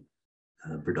electricity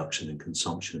production and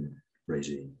consumption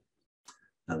regime.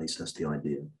 At least that's the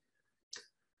idea.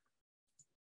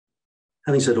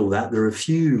 Having said all that, there are a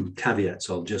few caveats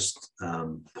I'll just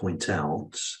point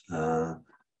out.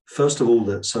 First of all,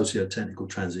 that socio-technical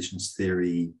transitions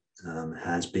theory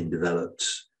has been developed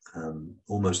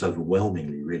almost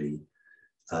overwhelmingly, really,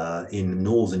 in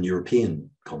Northern European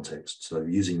context, so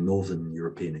using Northern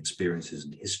European experiences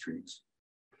and histories.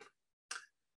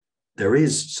 There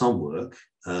is some work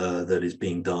that is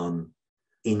being done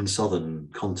in Southern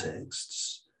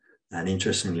contexts, and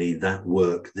interestingly, that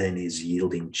work then is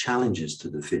yielding challenges to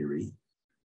the theory.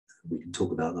 We can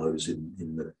talk about those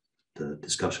in the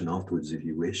discussion afterwards if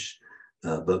you wish,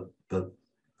 but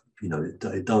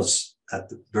it does, at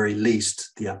the very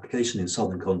least, the application in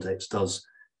Southern context does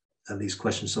at least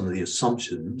question some of the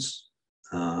assumptions,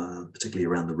 particularly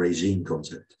around the regime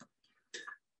concept.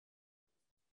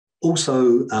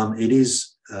 Also, it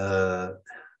is,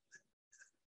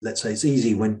 let's say it's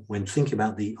easy when thinking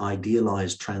about the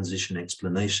idealized transition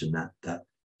explanation, that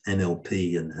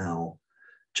NLP and how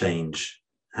change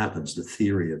happens, the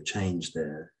theory of change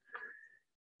there,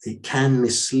 it can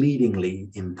misleadingly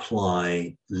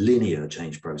imply linear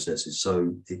change processes.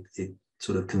 So it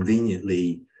sort of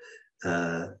conveniently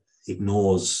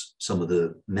ignores some of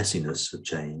the messiness of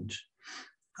change,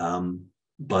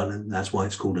 but that's why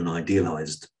it's called an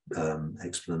idealized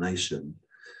explanation.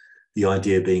 The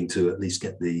idea being to at least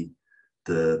get the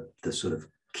sort of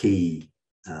key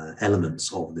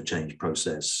elements of the change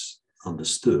process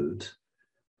understood,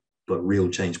 but real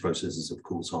change processes, of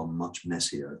course, are much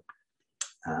messier.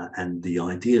 And the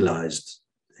idealized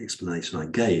explanation I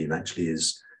gave actually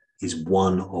is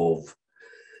one of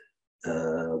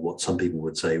what some people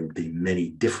would say would be many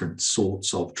different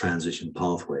sorts of transition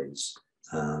pathways.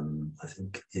 I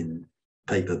think in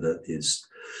paper that is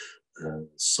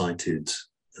cited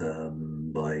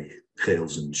by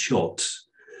Geels and Schott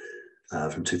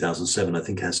from 2007, I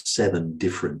think has 7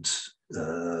 different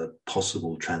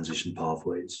possible transition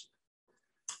pathways.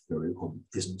 There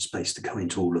isn't space to go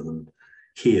into all of them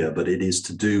here, but it is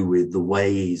to do with the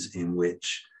ways in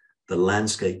which the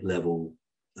landscape level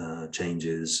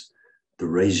changes, the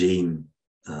regime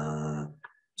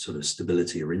sort of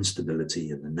stability or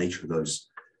instability and the nature of those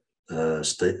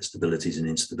stabilities and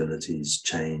instabilities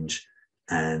change,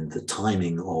 and the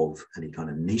timing of any kind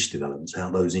of niche developments, how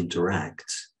those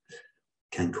interact,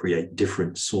 can create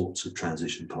different sorts of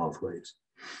transition pathways.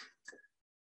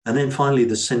 And then finally,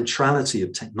 the centrality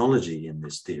of technology in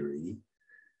this theory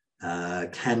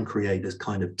can create a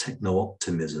kind of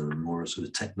techno-optimism or a sort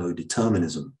of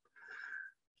techno-determinism.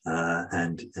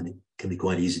 And it can be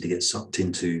quite easy to get sucked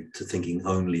into thinking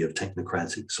only of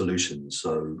technocratic solutions.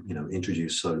 So, you know,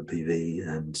 introduce solar PV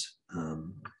and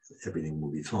everything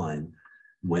will be fine.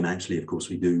 When actually, of course,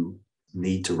 we do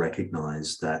need to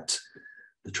recognize that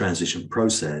the transition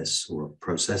process or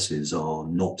processes are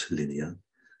not linear.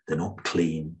 They're not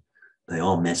clean. They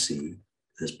are messy.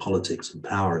 There's politics and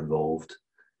power involved.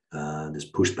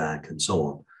 There's pushback and so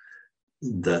on.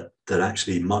 That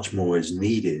actually much more is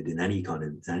needed in any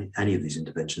of these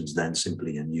interventions than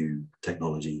simply a new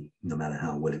technology, no matter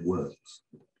how well it works.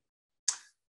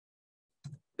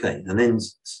 Okay, and then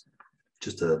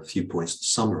just a few points to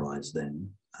summarize then.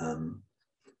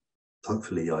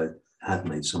 Hopefully I have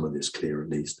made some of this clear at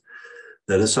least,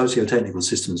 that a socio-technical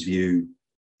systems view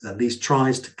at least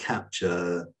tries to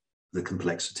capture the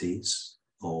complexities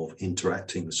of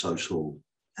interacting social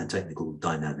and technical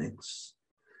dynamics.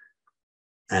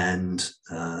 And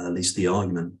at least the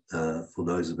argument for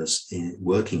those of us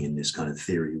working in this kind of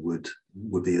theory would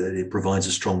be that it provides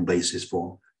a strong basis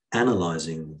for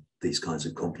analyzing these kinds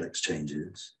of complex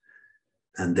changes.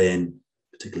 And then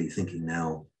particularly thinking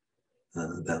now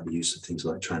about the use of things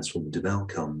like transformative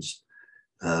outcomes,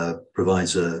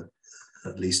 provides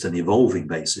at least an evolving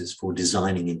basis for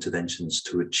designing interventions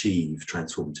to achieve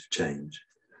transformative change.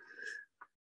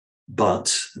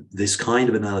 But this kind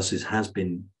of analysis has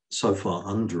been so far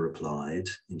under-applied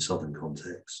in Southern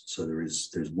context. So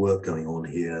there's work going on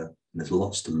here, and there's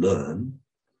lots to learn.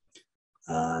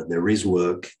 There is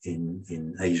work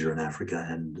in Asia and Africa,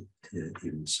 and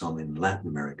even some in Latin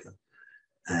America.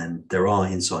 And there are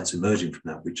insights emerging from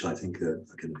that, which I think are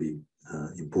going to be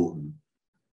important.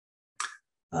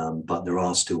 But there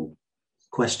are still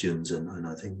questions, and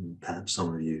I think perhaps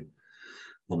some of you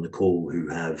on the call who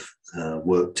have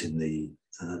worked in the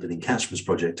Living Catchments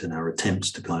project and our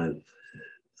attempts to kind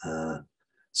of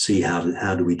see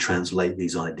how do we translate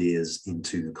these ideas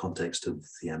into the context of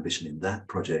the ambition in that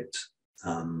project.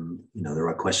 You know, there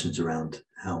are questions around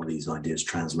how these ideas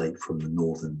translate from the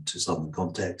northern to southern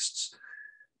contexts,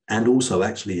 and also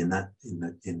actually in that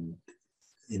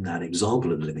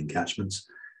example of Living Catchments,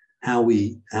 how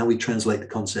we translate the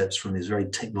concepts from this very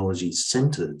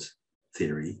technology-centered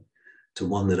theory to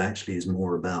one that actually is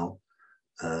more about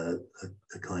a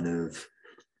kind of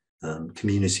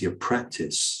community of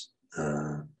practice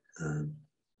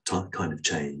type kind of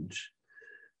change.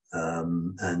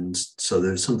 And so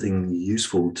there's something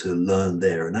useful to learn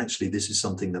there. And actually, this is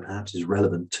something that perhaps is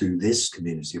relevant to this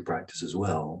community of practice as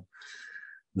well,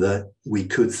 that we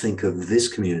could think of this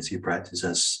community of practice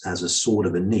as a sort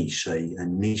of a niche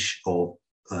of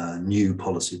new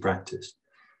policy practice.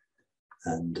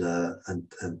 And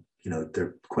you know, there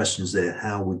are questions there.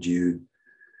 How would you,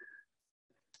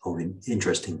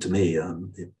 interesting to me,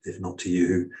 if not to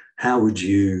you, how would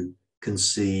you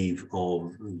conceive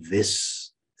of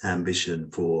this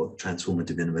ambition for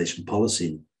transformative innovation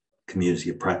policy community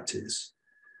of practice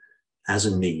as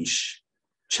a niche,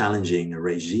 challenging a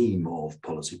regime of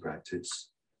policy practice,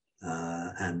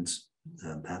 and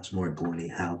perhaps more importantly,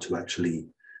 how to actually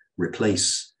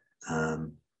replace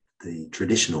the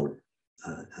traditional,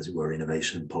 as it were,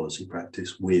 innovation policy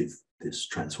practice with this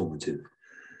transformative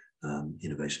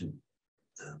innovation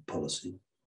policy.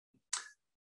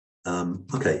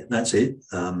 Okay, that's it.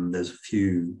 There's a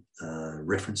few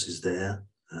references there,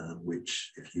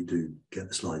 which if you do get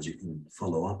the slides, you can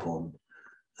follow up on.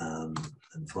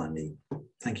 And finally,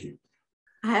 thank you.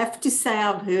 I have to say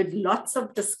I've heard lots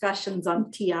of discussions on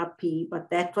TRP,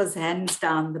 but that was hands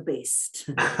down the best.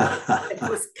 It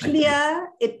was clear.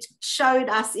 It showed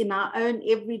us in our own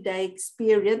everyday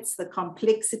experience the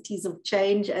complexities of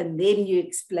change, and then you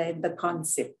explained the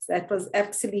concepts. That was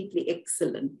absolutely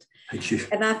excellent. Thank you.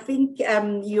 And I think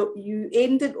you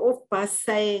ended off by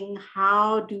saying,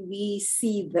 how do we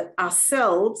see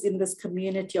ourselves in this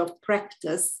community of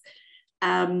practice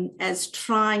as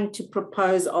trying to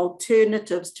propose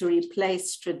alternatives to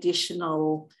replace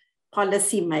traditional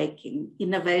policy making,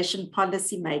 innovation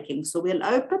policy making. So we'll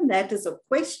open that as a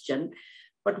question.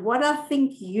 But what I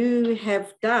think you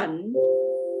have done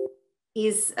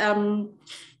is,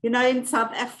 you know, in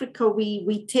South Africa,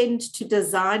 we tend to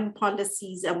design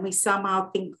policies and we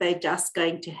somehow think they're just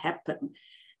going to happen.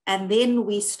 And then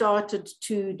we started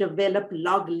to develop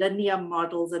log linear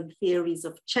models and theories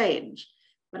of change.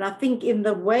 But I think in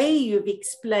the way you've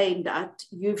explained it,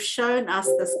 you've shown us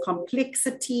this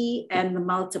complexity and the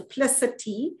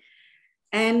multiplicity,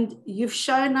 and you've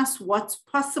shown us what's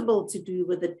possible to do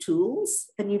with the tools,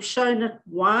 and you've shown it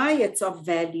why it's of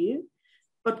value.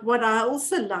 But what I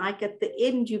also like, at the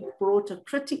end, you've brought a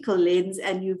critical lens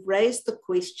and you've raised the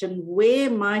question,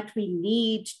 where might we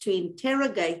need to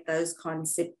interrogate those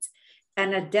concepts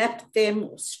and adapt them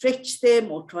or stretch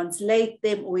them or translate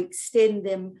them or extend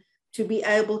them to be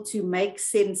able to make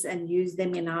sense and use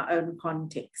them in our own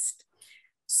context.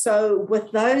 So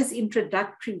with those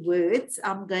introductory words,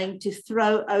 I'm going to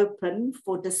throw open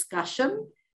for discussion.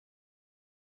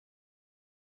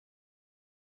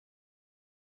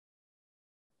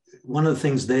 One of the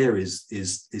things there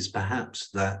is perhaps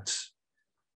that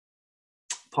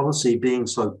policy being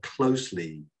so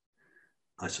closely,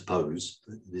 I suppose,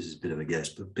 this is a bit of a guess,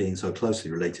 but being so closely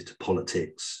related to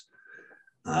politics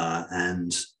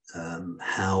and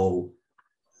how,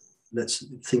 let's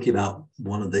think about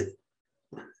one of the,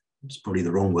 it's probably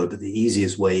the wrong word, but the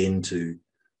easiest way into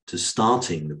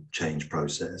starting the change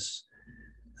process,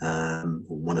 or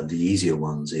one of the easier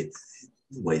ones it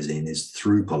ways in, is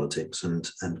through politics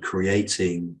and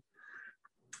creating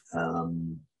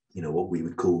what we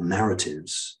would call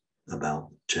narratives about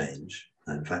change.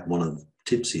 And in fact, one of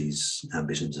Tipsy's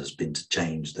ambitions has been to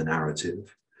change the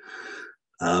narrative.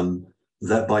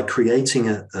 That by creating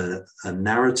a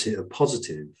narrative, a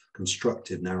positive,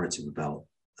 constructive narrative about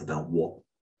what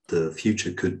the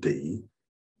future could be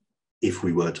if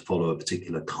we were to follow a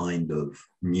particular kind of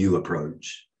new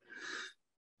approach,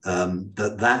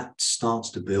 that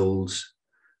starts to build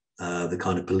the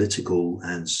kind of political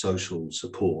and social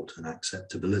support and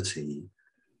acceptability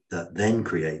that then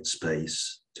creates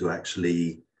space to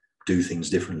actually do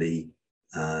things differently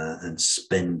and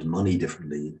spend money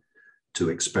differently, to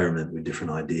experiment with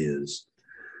different ideas,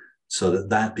 so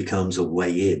that becomes a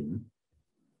way in,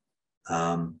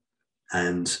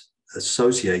 and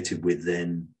associated with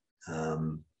then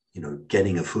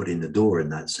getting a foot in the door in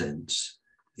that sense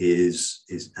is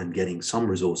and getting some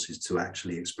resources to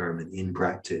actually experiment in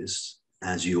practice,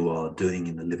 as you are doing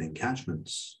in the Living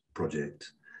Catchments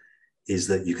project, is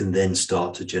that you can then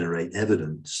start to generate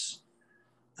evidence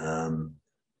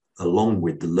along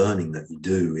with the learning that you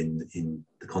do in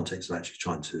the context of actually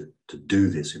trying to do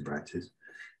this in practice.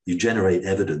 You generate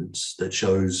evidence that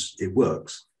shows it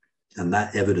works, and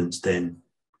that evidence then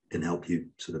can help you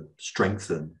sort of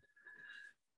strengthen,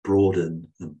 broaden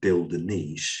and build a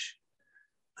niche,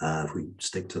 if we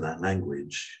stick to that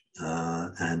language,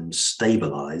 and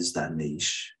stabilize that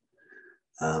niche,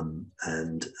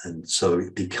 and so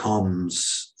it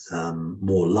becomes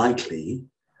more likely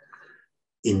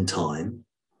in time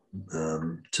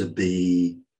to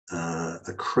be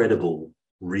a credible,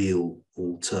 real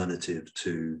alternative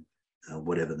to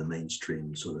whatever the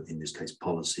mainstream sort of, in this case,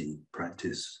 policy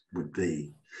practice would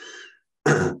be.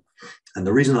 And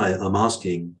the reason I'm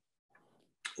asking,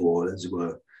 or as it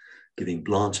were, giving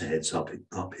Blanche a heads up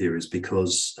here, is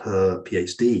because her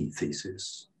PhD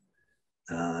thesis,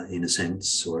 in a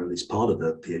sense, or at least part of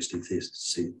the PhD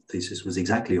thesis was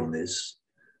exactly on this,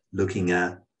 looking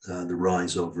at the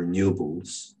rise of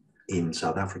renewables in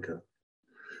South Africa.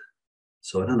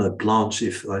 So I don't know, Blanche,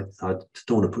 if I don't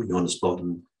want to put you on the spot,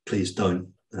 and please don't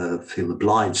feel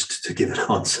obliged to give an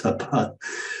answer,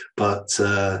 but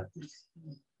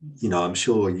I'm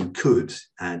sure you could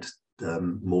add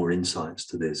more insights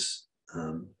to this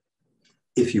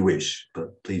if you wish,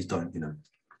 but please don't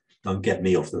get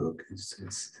me off the hook.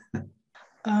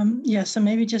 Yeah, so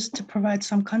maybe just to provide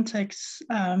some context.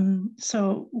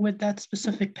 So with that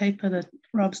specific paper that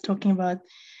Rob's talking about,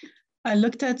 I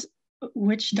looked at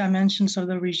which dimensions of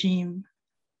the regime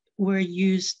were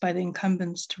used by the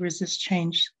incumbents to resist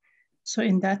change. So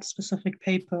in that specific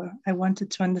paper, I wanted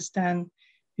to understand,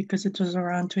 because it was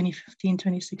around 2015,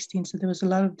 2016, so there was a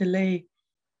lot of delay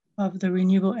of the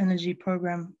renewable energy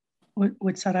program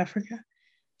with South Africa.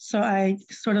 So I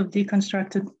sort of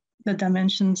deconstructed the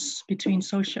dimensions between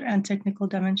social and technical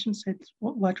dimensions. It's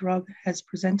what Rob has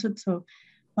presented. So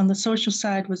on the social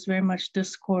side was very much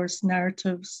discourse,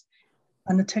 narratives.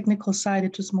 On the technical side,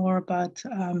 it was more about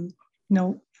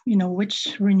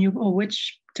which renewable or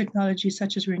which technology,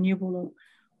 such as renewable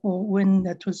or wind,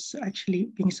 that was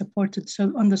actually being supported.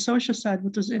 So on the social side,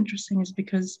 what was interesting is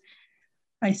because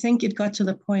I think it got to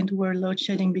the point where load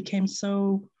shedding became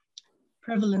so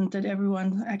prevalent that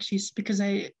everyone actually, because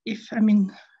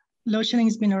load shedding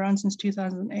has been around since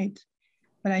 2008,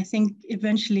 but I think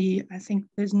eventually,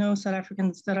 there's no South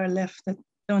Africans that are left that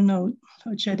don't know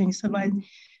load shedding. So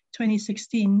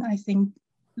 2016, I think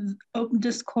open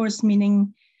discourse,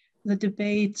 meaning the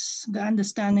debates, the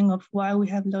understanding of why we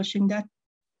have Loshing, that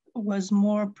was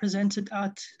more presented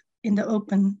out in the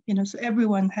open, so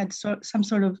everyone had some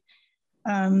sort of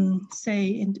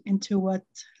say into what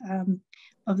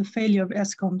of the failure of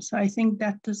ESCOM. So I think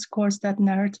that discourse, that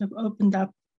narrative opened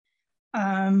up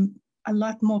a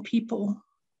lot more people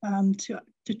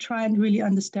to try and really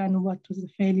understand what was the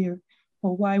failure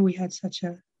or why we had such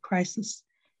a crisis.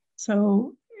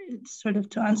 So it's sort of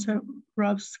to answer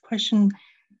Rob's question,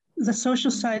 the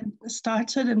social side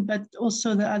started, but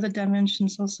also the other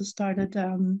dimensions also started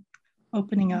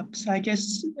opening up. So I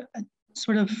guess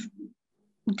sort of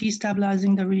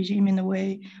destabilizing the regime in a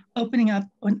way, opening up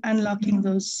and unlocking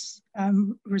those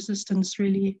resistance,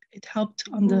 really, it helped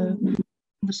on the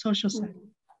social side.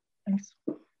 Thanks.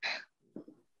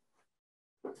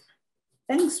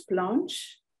 Thanks,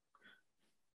 Blanche.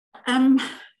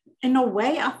 In a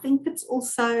way, I think it's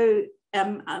also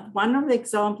one of the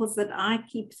examples that I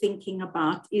keep thinking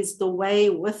about is the way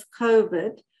with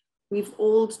COVID, we've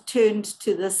all turned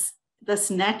to this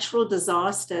natural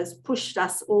disaster has pushed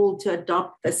us all to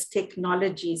adopt this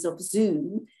technologies of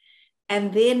Zoom.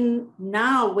 And then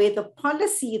now where the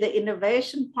policy, the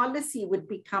innovation policy would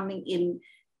be coming in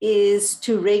is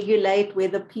to regulate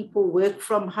whether people work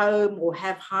from home or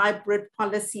have hybrid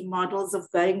policy models of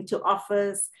going to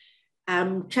office,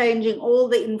 changing all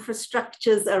the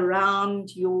infrastructures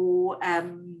around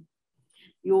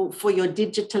for your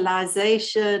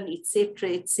digitalization, et cetera,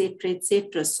 et cetera, et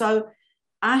cetera. So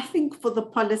I think for the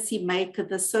policymaker,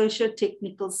 the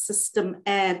socio-technical system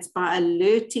adds by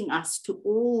alerting us to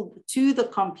the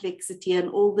complexity and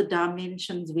all the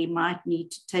dimensions we might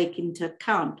need to take into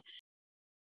account.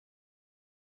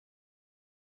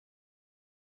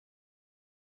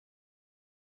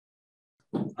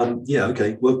 Yeah,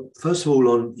 okay. Well, first of all,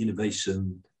 on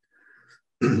innovation,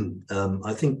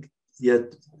 I think, yeah,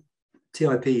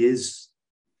 TIP is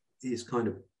kind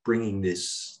of bringing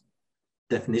this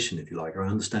definition, if you like, or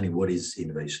understanding what is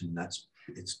innovation.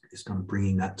 It's kind of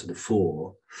bringing that to the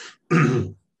fore,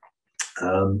 and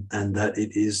that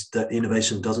that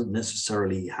innovation doesn't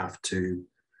necessarily have to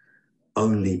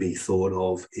only be thought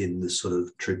of in the sort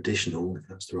of traditional, if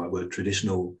that's the right word,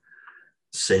 traditional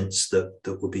sense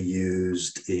that would be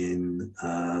used in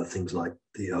things like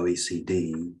the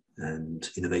OECD and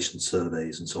innovation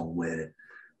surveys and so on, where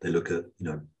they look at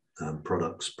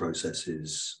products,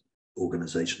 processes,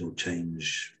 organizational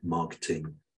change,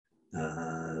 marketing,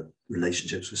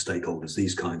 relationships with stakeholders,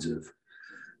 these kinds of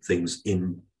things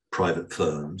in private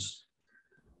firms.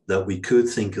 That we could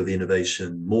think of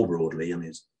innovation more broadly. I mean,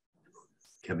 it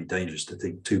can be dangerous to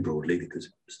think too broadly because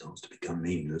it starts to become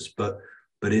meaningless. But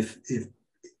if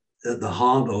at the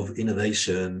heart of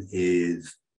innovation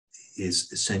is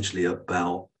essentially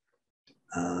about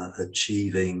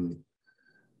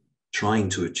trying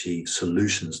to achieve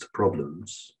solutions to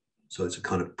problems. So it's a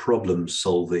kind of problem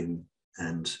solving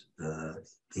and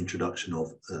introduction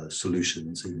of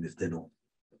solutions, even if they're not,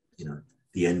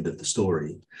 the end of the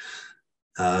story.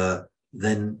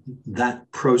 Then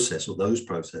that process or those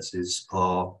processes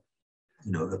are,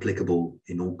 applicable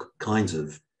in all kinds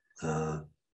of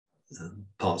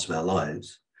parts of our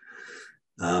lives,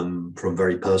 from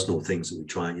very personal things that we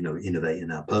try and innovate in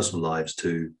our personal lives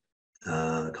to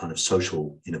kind of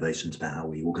social innovations about how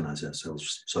we organize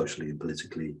ourselves socially and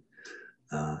politically,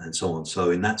 and so on.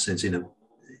 So in that sense, and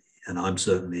I'm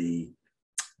certainly,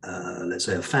 let's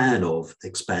say, a fan of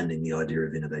expanding the idea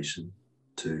of innovation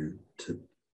to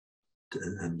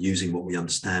and using what we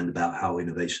understand about how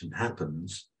innovation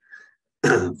happens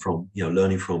from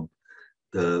learning from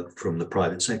the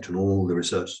private sector and all the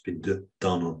research that's been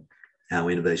done on how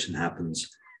innovation happens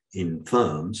in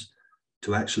firms,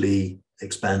 to actually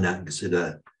expand that and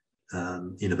consider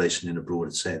innovation in a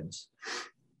broader sense.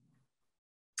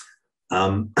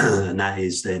 And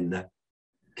that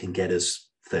can get us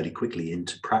fairly quickly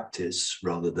into practice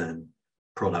rather than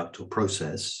product or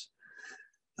process.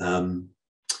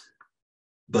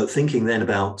 But thinking then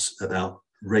about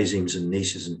regimes and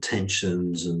niches and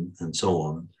tensions and so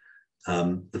on,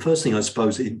 the first thing I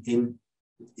suppose in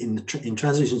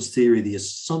transitions theory, the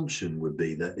assumption would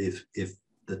be that if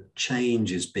the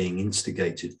change is being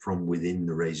instigated from within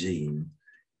the regime,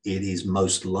 it is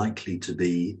most likely to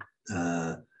be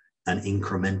an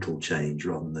incremental change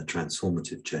rather than a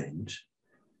transformative change.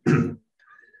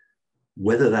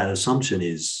 Whether that assumption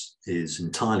is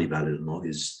entirely valid or not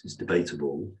is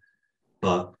debatable,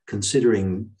 but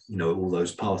considering all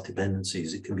those path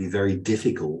dependencies, it can be very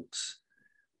difficult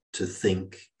to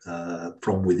think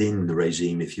from within the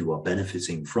regime, if you are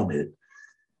benefiting from it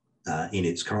in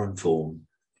its current form,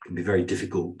 can be very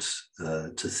difficult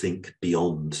to think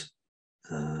beyond,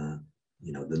 the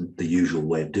usual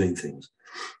way of doing things.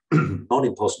 Not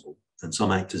impossible. And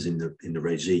some actors in the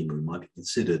regime who might be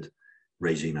considered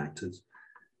regime actors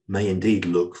may indeed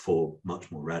look for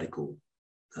much more radical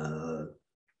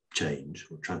change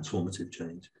or transformative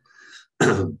change.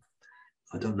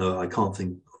 I don't know, I can't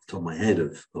think off the top of my head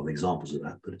of examples of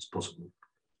that, but it's possible.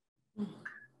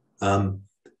 And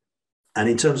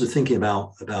in terms of thinking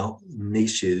about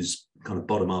niches kind of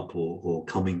bottom up or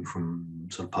coming from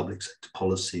sort of public sector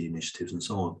policy initiatives and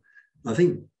so on, I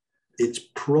think it's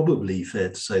probably fair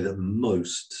to say that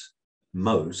most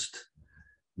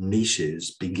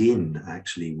niches begin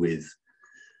actually with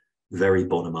very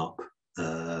bottom up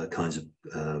kinds of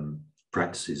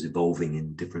practices evolving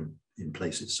in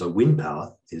places. So wind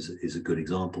power is a good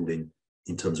example in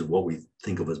terms of what we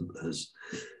think of as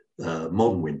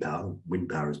modern wind power. Wind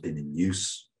power has been in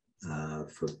use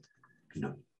for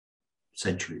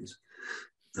centuries.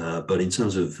 But in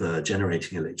terms of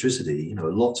generating electricity,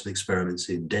 lots of experiments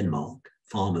in Denmark,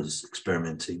 farmers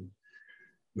experimenting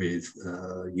with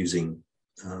using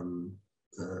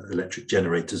electric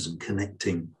generators and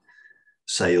connecting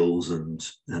sails and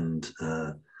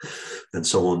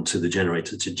so on to the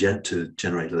generator to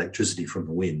generate electricity from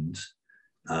the wind,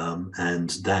 and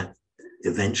that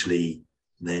eventually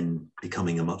then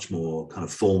becoming a much more kind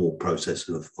of formal process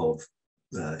of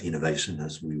innovation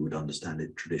as we would understand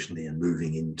it traditionally, and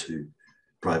moving into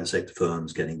private sector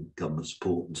firms, getting government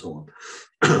support and so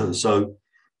on. So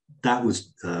that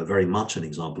was very much an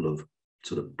example of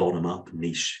sort of bottom-up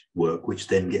niche work, which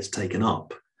then gets taken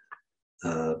up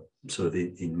sort of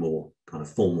in more kind of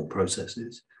formal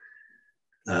processes.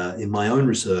 In my own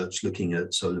research, looking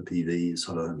at solar PV,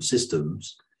 solar home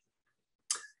systems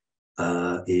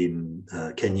in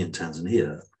Kenya and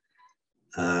Tanzania,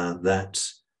 that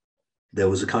there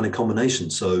was a kind of combination.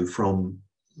 So from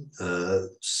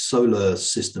solar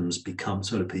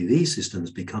PV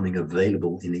systems becoming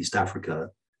available in East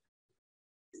Africa,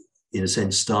 in a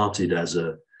sense, started as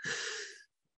a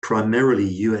primarily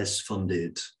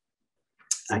US-funded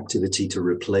activity to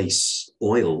replace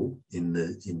oil in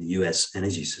the US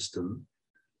energy system,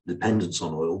 dependence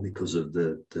on oil because of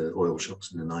the oil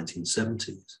shocks in the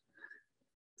 1970s.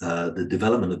 The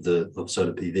development of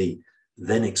solar PV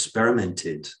then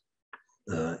experimented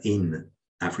in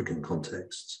African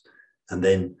contexts, and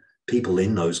then people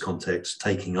in those contexts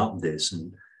taking up this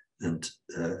and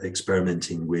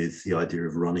experimenting with the idea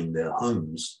of running their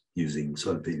homes using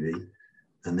solar PV,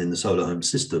 and then the solar home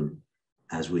system,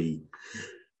 as we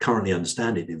currently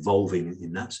understand it, evolving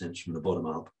in that sense from the bottom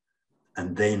up,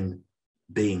 and then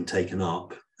being taken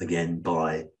up again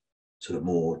by sort of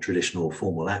more traditional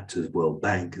formal actors, World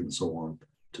Bank and so on,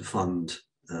 to fund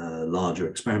larger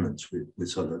experiments with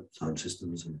solar home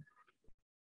systems and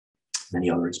many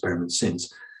other experiments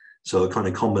since. So a kind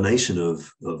of combination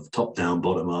of top-down,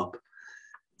 bottom-up,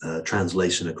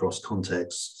 translation across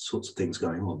contexts, sorts of things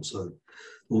going on. So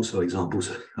also examples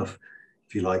of,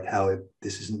 if you like, how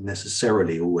this isn't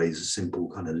necessarily always a simple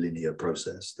kind of linear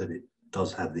process, that it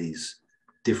does have these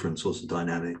different sorts of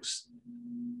dynamics,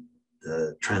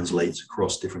 translates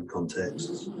across different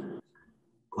contexts,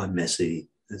 quite messy,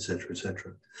 etc.,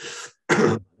 etc.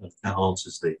 That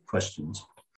answers the questions.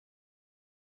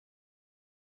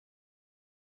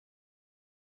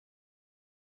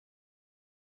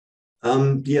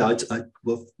 Yeah,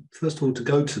 well, first of all, to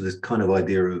go to this kind of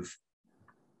idea of,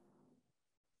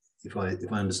 if I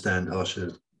understand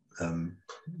Harsha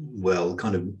well,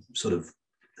 kind of sort of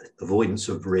avoidance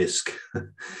of risk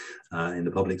in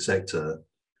the public sector,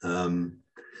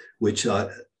 which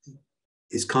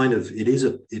is kind of, it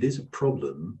is a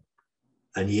problem,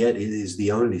 and yet it is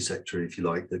the only sector, if you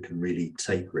like, that can really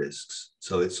take risks.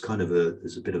 So it's kind of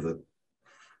there's a bit of a,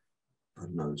 I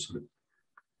don't know, sort of,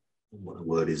 what a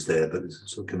word is there, but it's a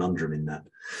sort of conundrum in that.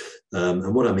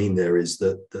 And what I mean there is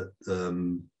that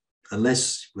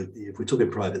unless, if we're talking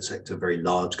private sector, very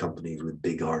large companies with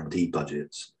big R&D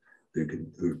budgets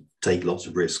who take lots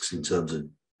of risks in terms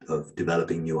of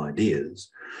developing new ideas,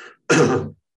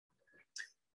 the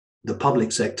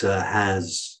public sector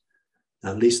has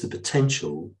at least the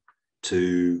potential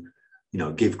to,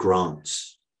 give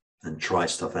grants and try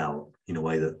stuff out in a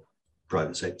way that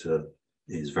private sector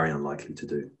is very unlikely to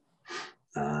do.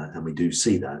 And we do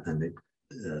see that, and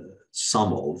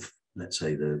some of, let's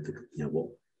say, what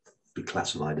be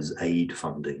classified as aid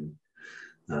funding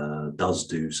does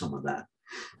do some of that.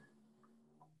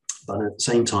 But at the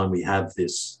same time, we have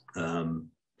this,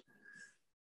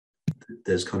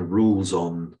 there's kind of rules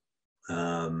on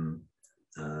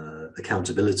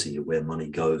accountability of where money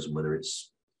goes and whether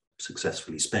it's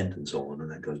successfully spent and so on.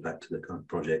 And that goes back to the kind of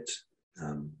project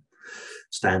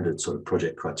standard sort of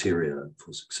project criteria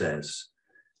for success,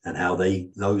 and how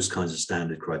those kinds of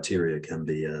standard criteria can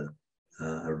be a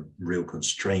real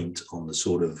constraint on the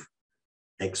sort of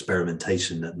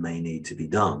experimentation that may need to be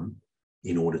done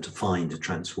in order to find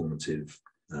transformative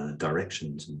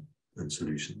directions and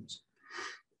solutions.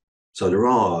 So there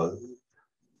are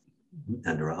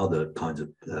other kinds of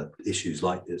issues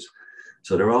like this.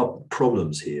 So there are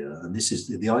problems here, and this is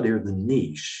the idea of the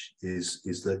niche is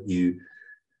that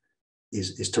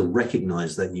is to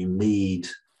recognize that you need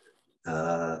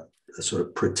a sort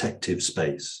of protective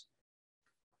space,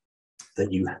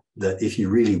 that if you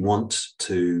really want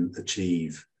to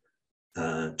achieve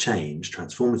change,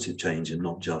 transformative change, and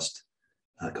not just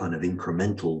a kind of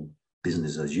incremental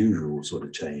business as usual sort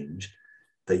of change,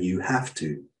 that you have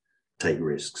to take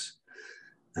risks.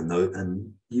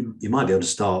 And you might be able to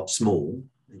start small,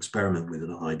 experiment with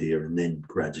an idea, and then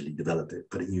gradually develop it,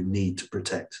 but you need to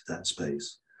protect that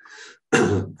space.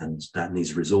 And that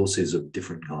needs resources of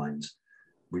different kinds,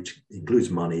 which includes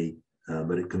money,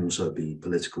 but it can also be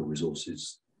political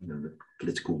resources, the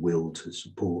political will to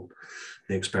support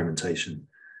the experimentation.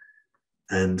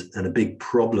 And a big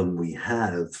problem we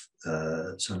have,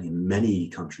 certainly in many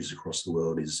countries across the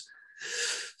world, is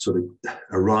sort of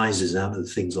arises out of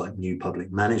things like new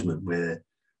public management, where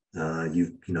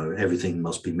everything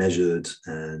must be measured,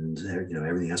 and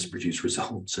everything has to produce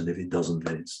results, and if it doesn't,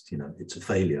 then it's a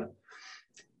failure.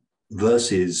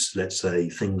 Versus, let's say,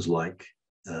 things like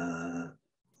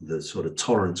the sort of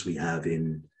tolerance we have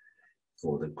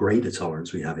or the greater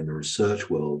tolerance we have in the research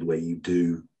world, where you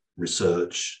do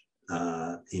research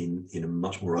in a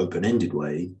much more open-ended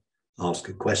way, ask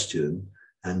a question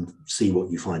and see what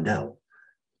you find out.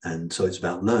 And so it's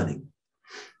about learning.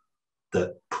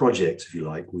 That projects, if you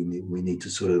like, we need to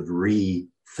sort of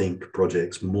rethink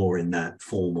projects more in that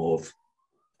form of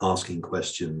asking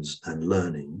questions and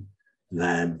learning,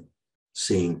 than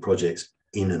seeing projects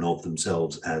in and of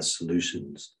themselves as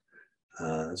solutions.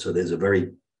 So there's a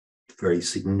very, very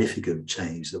significant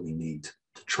change that we need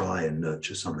to try and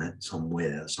nurture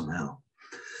somewhere, somehow.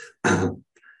 I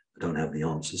don't have the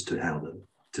answers to how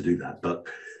to do that, but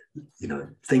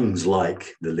things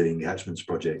like the Living Catchments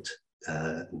Project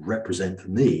represent for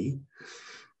me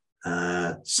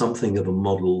something of a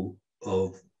model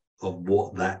of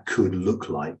what that could look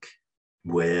like,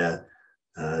 where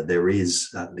there is,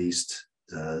 at least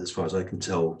as far as I can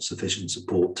tell, sufficient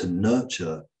support to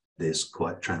nurture this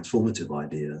quite transformative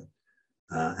idea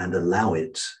and allow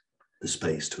it the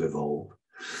space to evolve.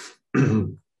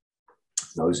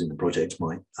 Those in the project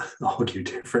might argue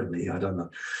differently, I don't know.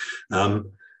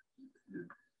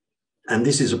 And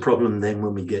this is a problem then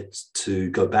when we get to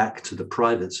go back to the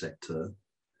private sector,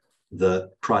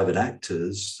 that private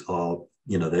actors are,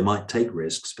 they might take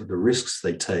risks, but the risks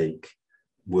they take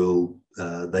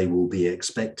they will be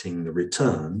expecting the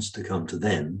returns to come to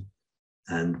them.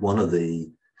 And one of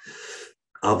the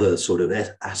other sort of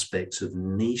aspects of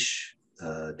niche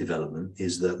development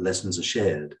is that lessons are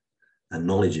shared and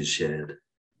knowledge is shared.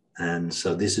 And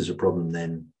so this is a problem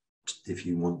then, if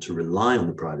you want to rely on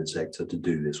the private sector to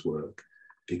do this work,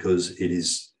 because it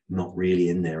is not really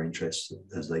in their interest,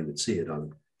 as they would see it, I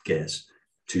would guess,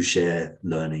 to share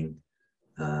learning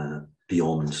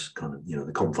beyond kind of,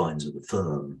 the confines of the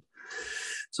firm.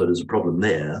 So there's a problem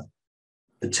there.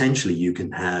 Potentially you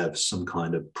can have some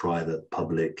kind of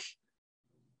private-public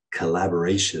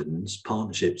collaborations,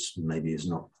 partnerships. Maybe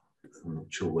I'm not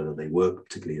sure whether they work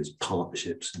particularly as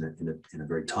partnerships in a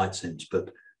very tight sense,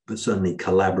 but certainly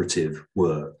collaborative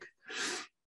work,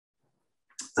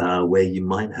 where you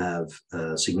might have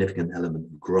a significant element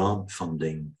of grant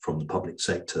funding from the public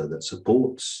sector that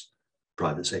supports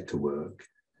private sector work,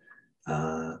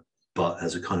 but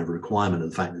as a kind of requirement of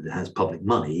the fact that it has public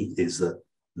money is that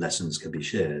lessons can be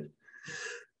shared.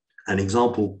 An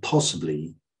example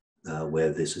possibly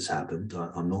where this has happened,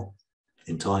 I'm not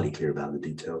entirely clear about the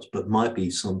details, but might be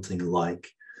something like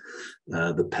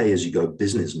the pay-as-you-go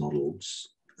business models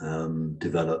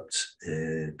developed,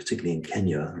 particularly in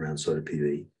Kenya around solar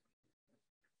PV,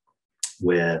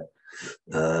 where,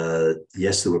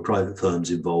 yes, there were private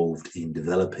firms involved in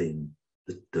developing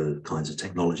the kinds of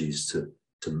technologies to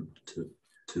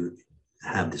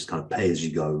have this kind of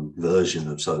pay-as-you-go version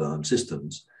of solar home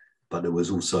systems, but there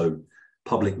was also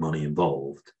public money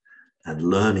involved, and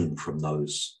learning from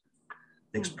those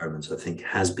experiments, I think,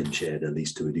 has been shared, at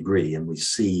least to a degree, and we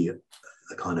see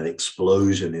a kind of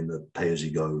explosion in the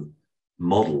pay-as-you-go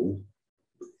model.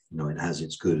 It has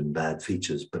its good and bad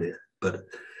features, but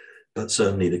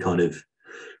certainly the kind of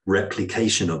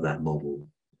replication of that model,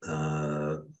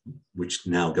 which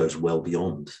now goes well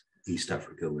beyond East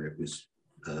Africa, where it was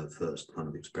first kind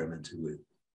of experimented with.